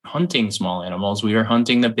weren't hunting small animals. We were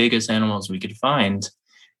hunting the biggest animals we could find.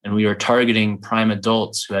 And we were targeting prime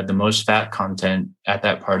adults who had the most fat content at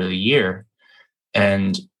that part of the year.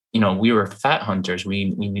 And, we were fat hunters. We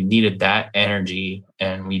needed that energy,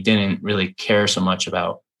 and we didn't really care so much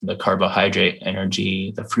about the carbohydrate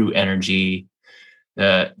energy, the fruit energy,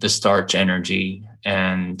 the starch energy.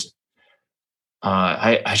 And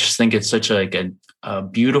I just think it's such a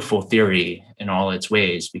beautiful theory in all its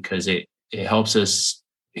ways, because it helps us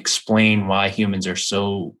explain why humans are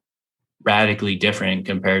so radically different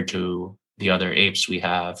compared to the other apes we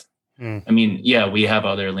have. I mean, yeah, we have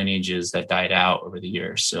other lineages that died out over the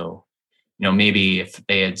years. So, maybe if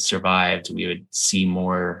they had survived, we would see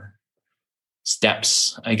more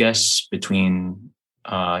steps, I guess, between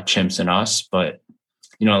chimps and us. But,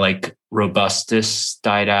 like Robustus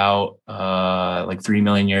died out like 3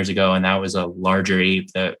 million years ago. And that was a larger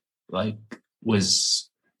ape that was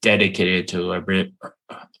dedicated to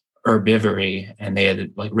herbivory. And they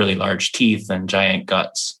had like really large teeth and giant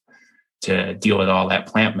guts to deal with all that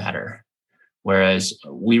plant matter. Whereas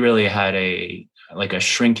we really had a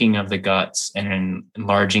shrinking of the guts and an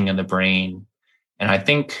enlarging of the brain. And I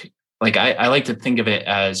think I like to think of it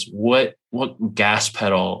as what gas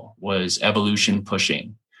pedal was evolution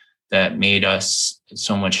pushing that made us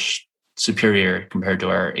so much superior compared to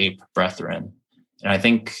our ape brethren. And I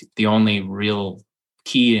think the only real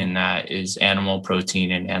key in that is animal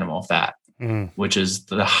protein and animal fat, which is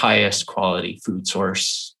the highest quality food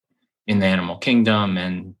source in the animal kingdom.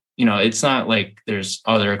 And, it's not like there's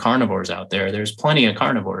other carnivores out there. There's plenty of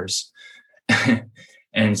carnivores. And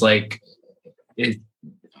it's like,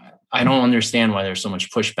 I don't understand why there's so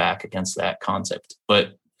much pushback against that concept.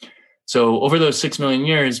 But so over those 6 million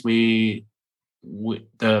years, the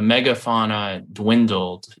megafauna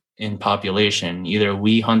dwindled in population. Either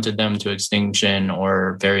we hunted them to extinction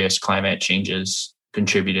or various climate changes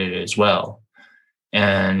contributed as well.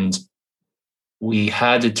 And we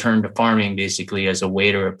had to turn to farming basically as a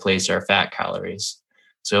way to replace our fat calories.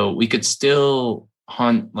 So we could still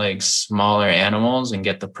hunt like smaller animals and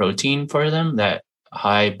get the protein for them, that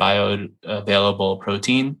high bioavailable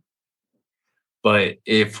protein. But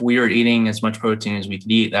if we were eating as much protein as we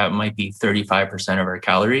could eat, that might be 35% of our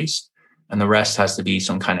calories. And the rest has to be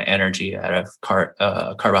some kind of energy out of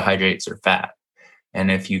carbohydrates or fat. And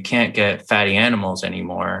if you can't get fatty animals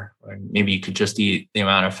anymore, or maybe you could just eat the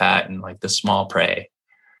amount of fat in like the small prey,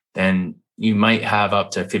 then you might have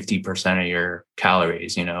up to 50% of your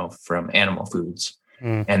calories, from animal foods.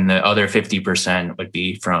 And the other 50% would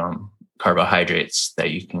be from carbohydrates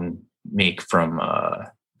that you can make from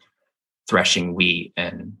threshing wheat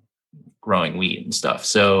and growing wheat and stuff.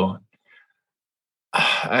 So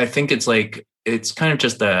I think it's kind of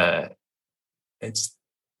just it's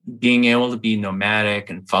being able to be nomadic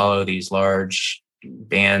and follow these large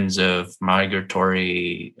bands of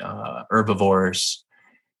migratory herbivores,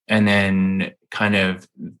 and then kind of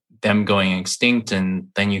them going extinct. And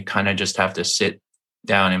then you kind of just have to sit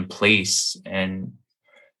down in place and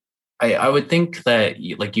I would think that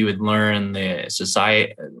you would learn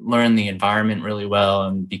learn the environment really well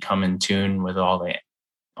and become in tune with all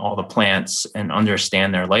the plants and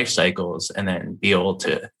understand their life cycles, and then be able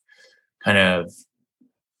to kind of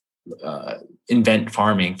invent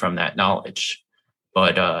farming from that knowledge.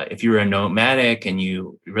 But if you were a nomadic and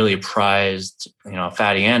you really prized,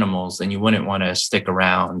 fatty animals, then you wouldn't want to stick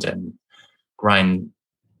around and grind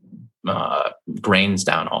grains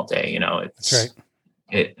down all day. That's right.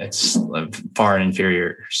 It's far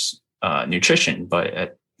inferior nutrition, but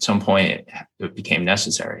at some point it became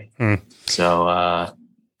necessary. So,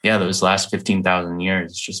 those last 15,000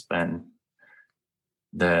 years, it's just been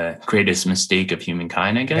the greatest mistake of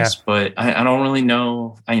humankind, I guess. Yeah. But I don't really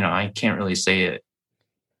know. I can't really say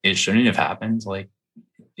it shouldn't have happened. Like,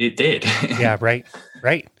 it did. Yeah, right.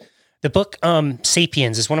 The book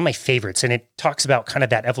Sapiens is one of my favorites, and it talks about kind of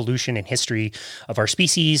that evolution and history of our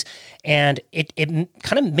species. And it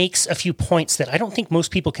kind of makes a few points that I don't think most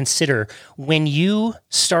people consider. When you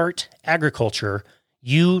start agriculture,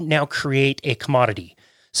 you now create a commodity.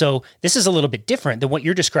 So this is a little bit different than what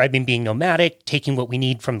you're describing, being nomadic, taking what we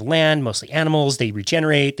need from the land, mostly animals. They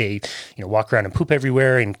regenerate, they walk around and poop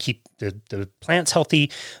everywhere and keep the plants healthy.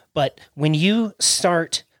 But when you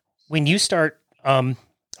start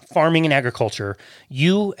farming and agriculture,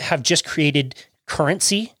 you have just created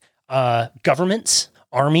currency, governments,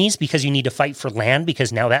 armies, because you need to fight for land,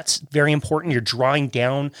 because now that's very important. You're drawing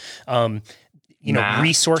down math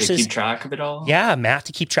resources to keep track of it all. Yeah, math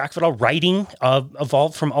to keep track of it all. Writing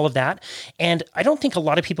evolved from all of that. And I don't think a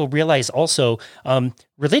lot of people realize also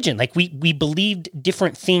religion. Like we believed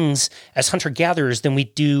different things as hunter-gatherers than we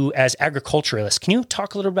do as agriculturalists. Can you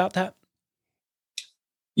talk a little about that?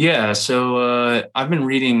 Yeah, so I've been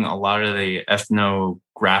reading a lot of the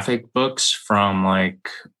ethnographic books from like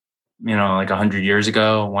 100 years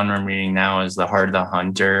ago. One I'm reading now is The Heart of the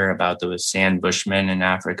Hunter, about the Sand Bushmen in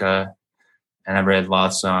Africa. And I've read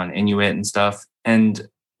lots on Inuit and stuff. And,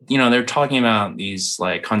 they're talking about these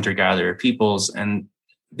like hunter-gatherer peoples, and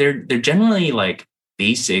they're generally like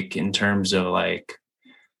basic in terms of like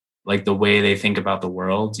the way they think about the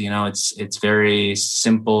world. It's very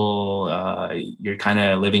simple. You're kind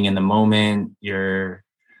of living in the moment.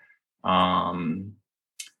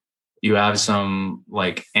 You have some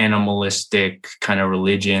like animalistic kind of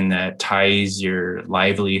religion that ties your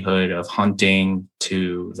livelihood of hunting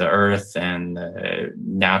to the earth and the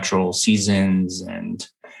natural seasons. And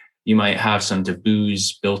you might have some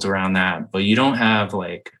taboos built around that, but you don't have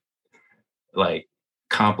like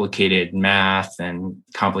complicated math and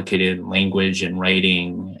complicated language and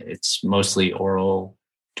writing. It's mostly oral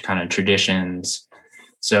kind of traditions.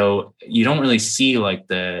 So you don't really see like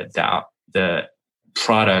the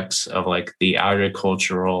products of like the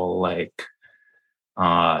agricultural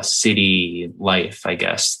city life, I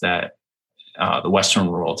guess, that the Western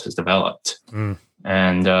world has developed.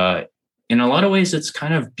 And in a lot of ways it's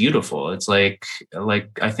kind of beautiful. It's like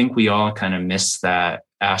I think we all kind of miss that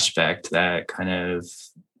aspect, that kind of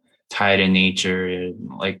tie to nature,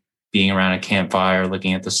 like being around a campfire,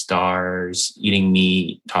 looking at the stars, eating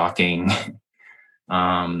meat, talking.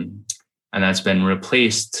 And that's been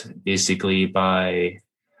replaced basically by,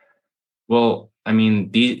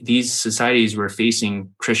 these societies were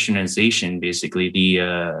facing Christianization, basically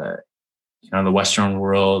the Western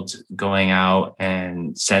world going out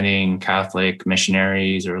and sending Catholic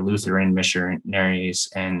missionaries or Lutheran missionaries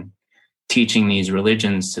and teaching these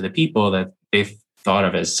religions to the people that they thought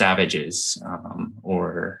of as savages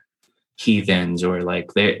or heathens, or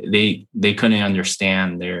like they couldn't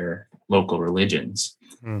understand their local religions.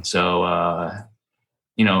 So,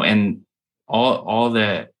 and all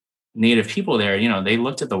the native people there, they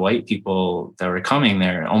looked at the white people that were coming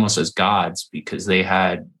there almost as gods, because they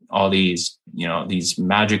had all these, these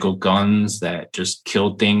magical guns that just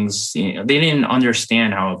killed things. They didn't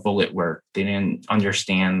understand how a bullet worked. They didn't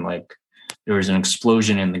understand like there was an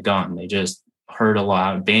explosion in the gun. They just heard a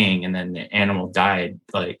loud bang, and then the animal died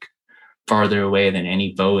like farther away than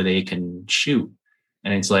any bow they can shoot.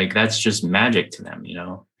 And it's like, that's just magic to them,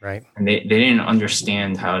 Right. And they didn't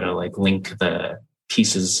understand how to like link the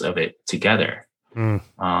pieces of it together.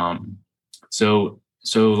 So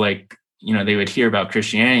like, they would hear about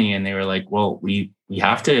Christianity and they were like, well, we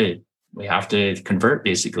have to convert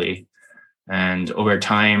basically. And over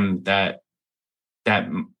time that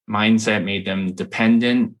mindset made them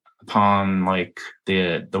dependent upon like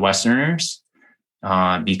the Westerners,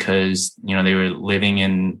 because, they were living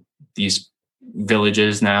in these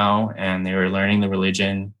villages now, and they were learning the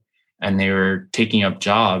religion, and they were taking up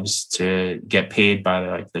jobs to get paid by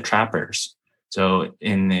like the trappers. So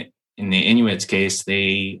in the Inuits case,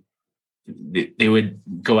 they they would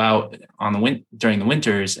go out on during the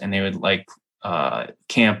winters, and they would like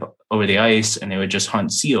camp over the ice, and they would just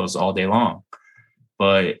hunt seals all day long.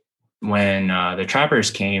 But when the trappers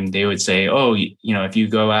came, they would say, oh, if you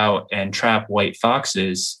go out and trap white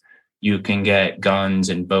foxes, you can get guns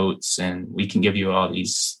and boats, and we can give you all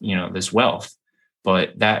these, this wealth.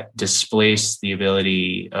 But that displaced the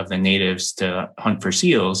ability of the natives to hunt for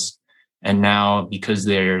seals. And now, because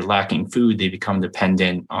they're lacking food, they become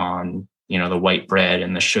dependent on, the white bread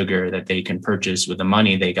and the sugar that they can purchase with the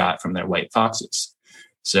money they got from their white foxes.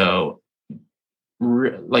 So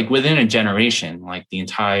like within a generation, like the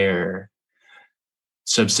entire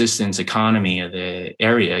subsistence economy of the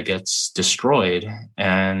area gets destroyed,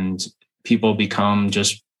 and people become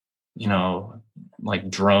just,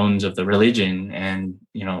 like drones of the religion, and,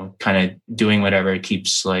 kind of doing whatever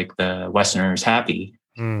keeps like the Westerners happy.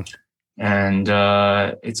 And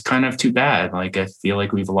it's kind of too bad. Like, I feel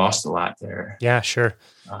like we've lost a lot there. Yeah, sure.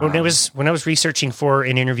 When I was researching for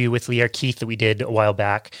an interview with Lierre Keith that we did a while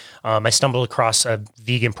back, I stumbled across a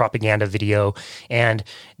vegan propaganda video, and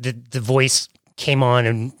the voice came on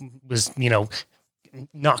and was,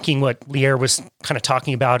 knocking what Lierre was kind of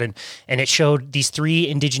talking about, and it showed these 3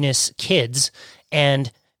 indigenous kids,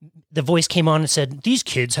 and the voice came on and said, these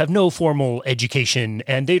kids have no formal education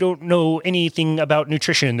and they don't know anything about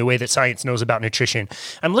nutrition the way that science knows about nutrition.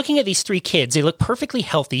 I'm looking at these 3 kids. They look perfectly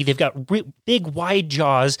healthy. They've got big, wide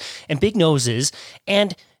jaws and big noses.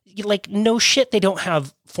 And like, no shit, they don't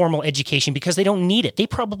have formal education because they don't need it. They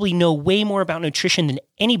probably know way more about nutrition than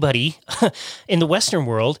anybody in the Western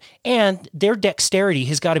world. And their dexterity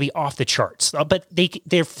has got to be off the charts. But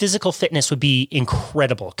their physical fitness would be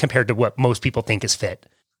incredible compared to what most people think is fit.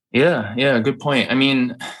 Yeah, good point. I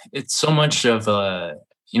mean, it's so much of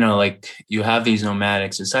like you have these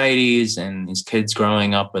nomadic societies and these kids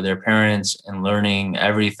growing up with their parents and learning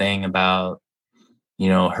everything about,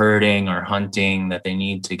 herding or hunting that they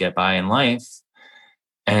need to get by in life.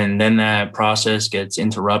 And then that process gets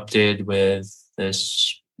interrupted with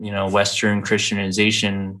this, Western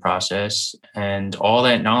Christianization process, and all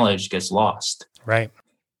that knowledge gets lost. Right.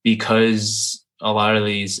 Because a lot of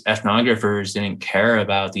these ethnographers didn't care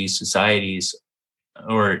about these societies,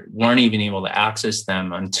 or weren't even able to access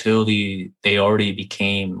them until they already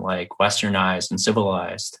became like westernized and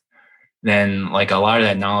civilized. Then like a lot of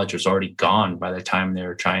that knowledge was already gone by the time they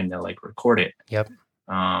were trying to like record it. Yep.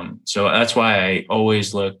 So that's why I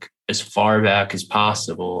always look as far back as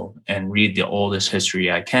possible and read the oldest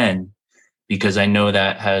history I can, because I know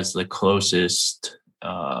that has the closest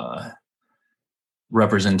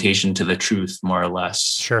representation to the truth, more or less.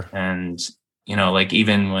 Sure. And, like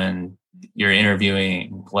even when you're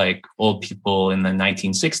interviewing like old people in the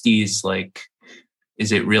 1960s, like,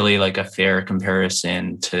 is it really like a fair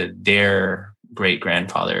comparison to their great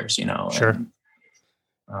grandfathers, Sure.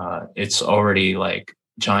 And, it's already like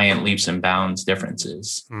giant leaps and bounds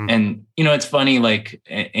differences. And, it's funny, like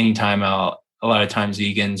anytime a lot of times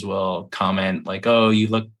vegans will comment like, oh, you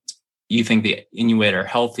think the Inuit are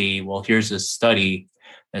healthy. Well, here's this study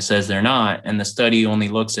that says they're not. And the study only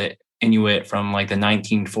looks at Inuit from like the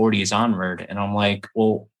 1940s onward. And I'm like,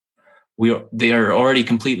 well, they are already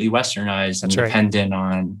completely westernized and dependent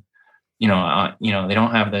on, they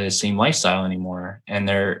don't have the same lifestyle anymore. And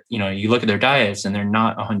they're, you look at their diets and they're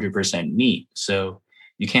not 100% meat. So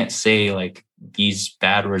you can't say like these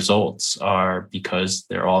bad results are because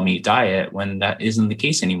they're all meat diet when that isn't the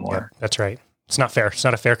case anymore. Yeah, that's right. It's not fair. It's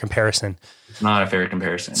not a fair comparison. It's not a fair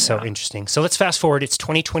comparison. So interesting. So let's fast forward. It's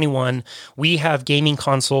 2021. We have gaming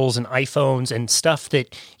consoles and iPhones and stuff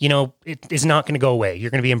that, it is not going to go away. You're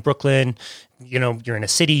going to be in Brooklyn, you're in a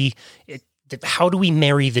city. How do we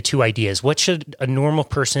marry the two ideas? What should a normal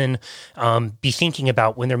person be thinking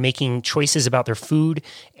about when they're making choices about their food?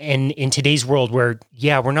 And in today's world where,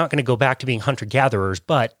 we're not going to go back to being hunter-gatherers,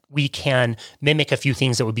 but we can mimic a few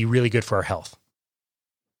things that would be really good for our health.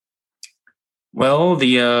 Well,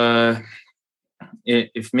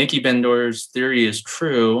 if Mickey Bendor's theory is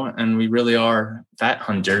true, and we really are fat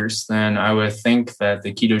hunters, then I would think that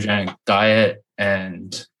the ketogenic diet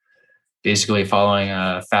and basically following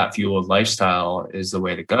a fat-fueled lifestyle is the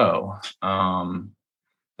way to go. And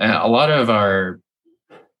a lot of our,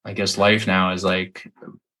 I guess, life now is like,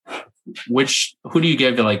 who do you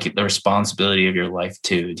give like the responsibility of your life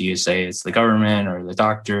to? Do you say it's the government or the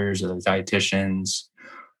doctors or the dietitians?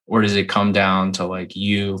 Or does it come down to like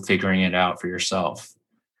you figuring it out for yourself?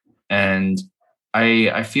 And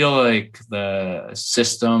I feel like the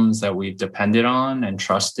systems that we've depended on and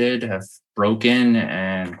trusted have broken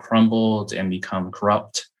and crumbled and become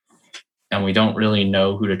corrupt. And we don't really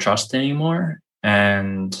know who to trust anymore.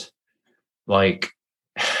 And like,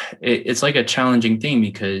 it's like a challenging thing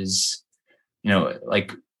because,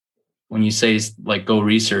 like when you say like, go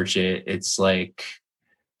research it, it's like,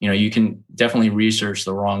 you can definitely research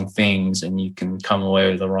the wrong things and you can come away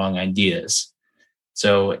with the wrong ideas.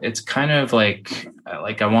 So it's kind of like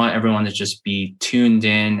I want everyone to just be tuned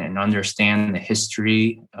in and understand the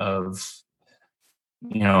history of,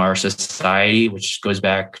 our society, which goes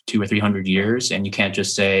back 200 or 300 years. And you can't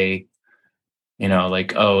just say,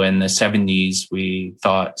 like, oh, in the 70s, we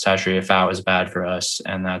thought saturated fat was bad for us.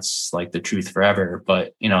 And that's like the truth forever.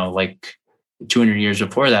 But, like 200 years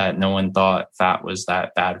before that, no one thought fat was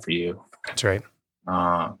that bad for you. That's right.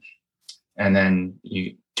 And then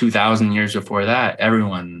 2,000 years before that,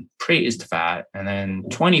 everyone praised fat. And then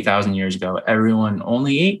 20,000 years ago, everyone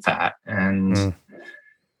only ate fat. And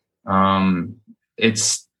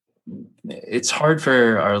it's hard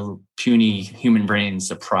for our puny human brains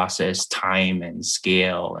to process time and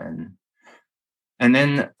scale. And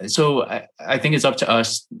then, so I think it's up to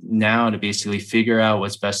us now to basically figure out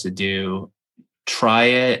what's best to do, try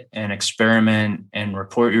it and experiment and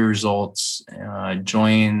report your results,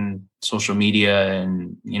 join social media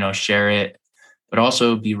and, share it, but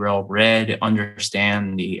also be well read,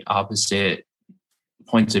 understand the opposite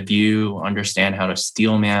points of view, understand how to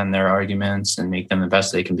steelman their arguments and make them the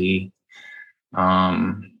best they can be.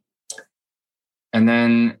 And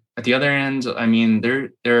then at the other end, I mean,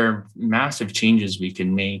 there are massive changes we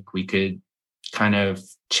can make. We could kind of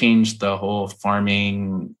change the whole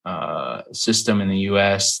farming system in the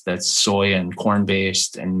US that's soy and corn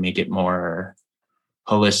based and make it more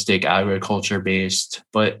holistic agriculture based.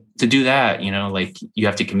 But to do that, like you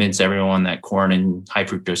have to convince everyone that corn and high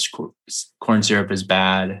fructose corn syrup is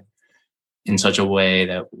bad in such a way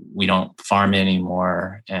that we don't farm it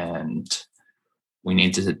anymore. And we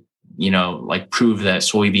need to, like prove that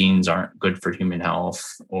soybeans aren't good for human health,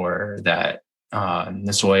 or that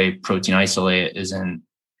the soy protein isolate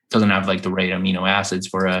doesn't have like the right amino acids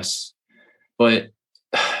for us. But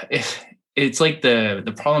it's like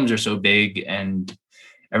the problems are so big and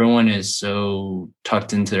everyone is so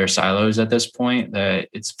tucked into their silos at this point that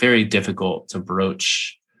it's very difficult to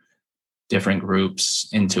broach different groups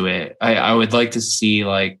into it. I would like to see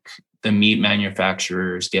like the meat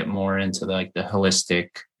manufacturers get more into like the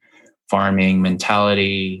holistic farming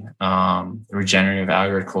mentality, regenerative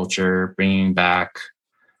agriculture, bringing back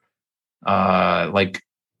like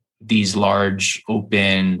these large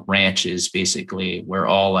open ranches, basically, where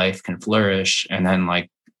all life can flourish. And then like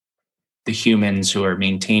the humans who are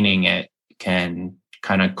maintaining it can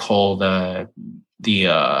kind of cull the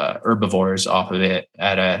herbivores off of it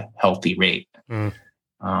at a healthy rate. But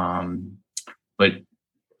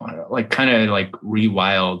like kind of like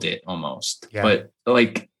rewild it almost. Yeah. But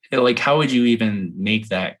like how would you even make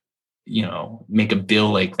that, make a bill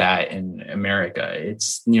like that in America?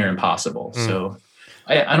 It's near impossible. So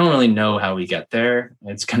I don't really know how we get there.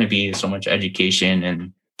 It's going to be so much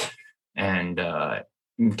education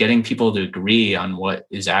and getting people to agree on what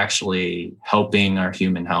is actually helping our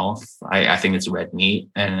human health. I think it's red meat,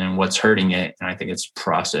 and then what's hurting it. And I think it's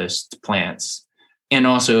processed plants, and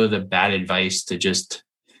also the bad advice to just,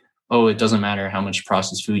 it doesn't matter how much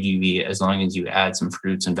processed food you eat, as long as you add some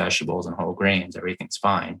fruits and vegetables and whole grains, everything's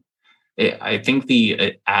fine. I think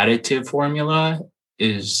the additive formula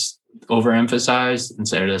is overemphasized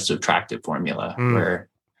instead of the subtractive formula, where,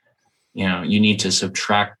 you need to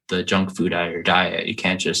subtract the junk food out of your diet. You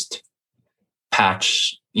can't just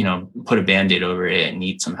put a Band-Aid over it and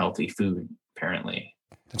eat some healthy food, apparently.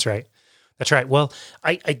 That's right. That's right. Well,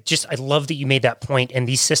 I love that you made that point, and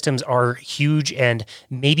these systems are huge, and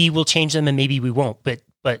maybe we'll change them and maybe we won't, but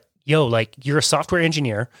like you're a software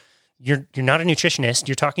engineer, you're not a nutritionist,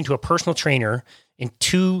 you're talking to a personal trainer in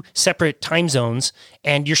 2 separate time zones,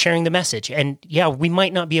 and you're sharing the message. And yeah, we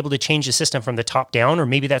might not be able to change the system from the top down, or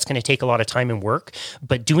maybe that's going to take a lot of time and work,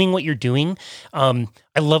 but doing what you're doing, I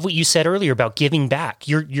love what you said earlier about giving back.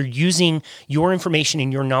 You're using your information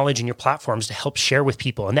and your knowledge and your platforms to help share with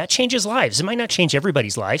people. And that changes lives. It might not change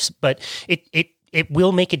everybody's lives, but it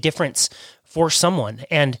will make a difference for someone.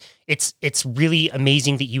 And it's really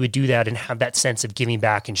amazing that you would do that and have that sense of giving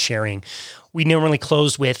back and sharing. We normally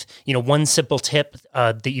close with, one simple tip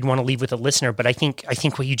that you'd want to leave with a listener, but I think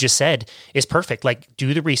what you just said is perfect. Like,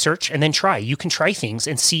 do the research and then try. You can try things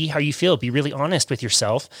and see how you feel. Be really honest with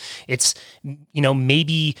yourself. It's,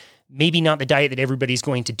 maybe not the diet that everybody's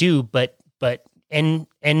going to do, but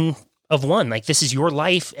of one, like, this is your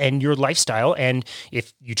life and your lifestyle. And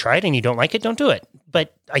if you try it and you don't like it, don't do it.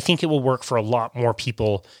 But I think it will work for a lot more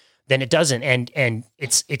people then it doesn't. And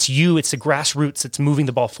it's you, it's the grassroots that's moving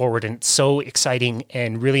the ball forward, and it's so exciting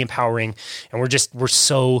and really empowering. And we're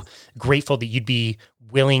so grateful that you'd be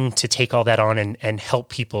willing to take all that on and help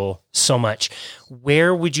people so much.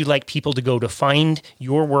 Where would you like people to go to find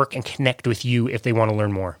your work and connect with you if they want to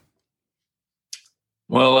learn more?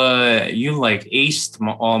 Well, you aced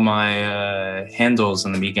all my handles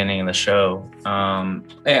in the beginning of the show. I'm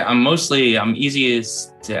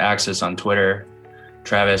easiest to access on Twitter,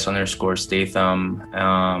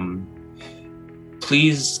 Travis_Statham.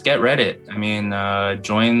 Please get Reddit. I mean,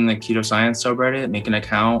 join the Keto Science subreddit, make an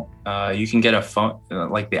account. You can get a phone,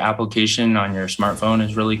 the application on your smartphone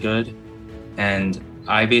is really good. And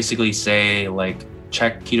I basically say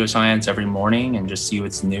check Keto Science every morning and just see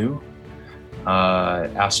what's new.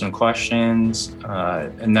 Ask some questions.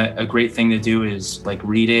 And a great thing to do is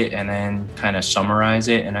read it and then kind of summarize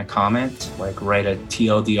it in a comment, write a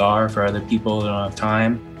TLDR for other people who don't have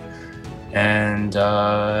time. And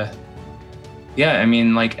I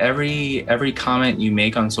mean, every comment you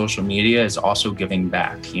make on social media is also giving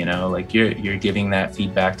back, you're giving that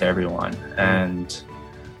feedback to everyone. And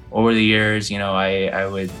over the years,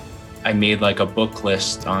 I made a book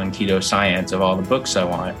list on Keto Science of all the books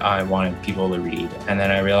I wanted people to read. And then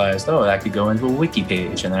I realized, that could go into a wiki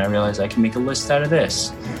page. And then I realized I can make a list out of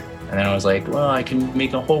this. And then I was like, well, I can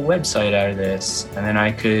make a whole website out of this. And then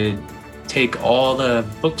I could take all the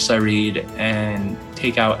books I read and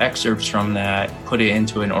take out excerpts from that, put it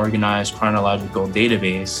into an organized chronological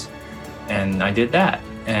database. And I did that.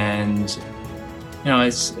 And,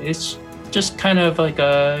 it's just kind of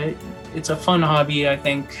it's a fun hobby, I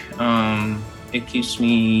think. It keeps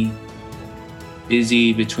me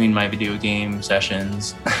busy between my video game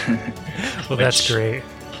sessions. Well, that's great.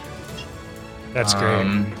 That's great.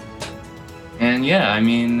 And I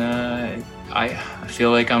mean, I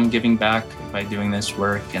feel like I'm giving back by doing this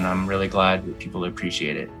work, and I'm really glad that people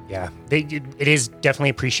appreciate it. Yeah, it is definitely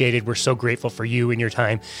appreciated. We're so grateful for you and your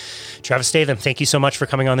time. Travis Statham, thank you so much for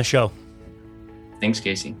coming on the show. Thanks,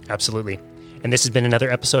 Casey. Absolutely. And this has been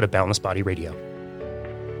another episode of Boundless Body Radio.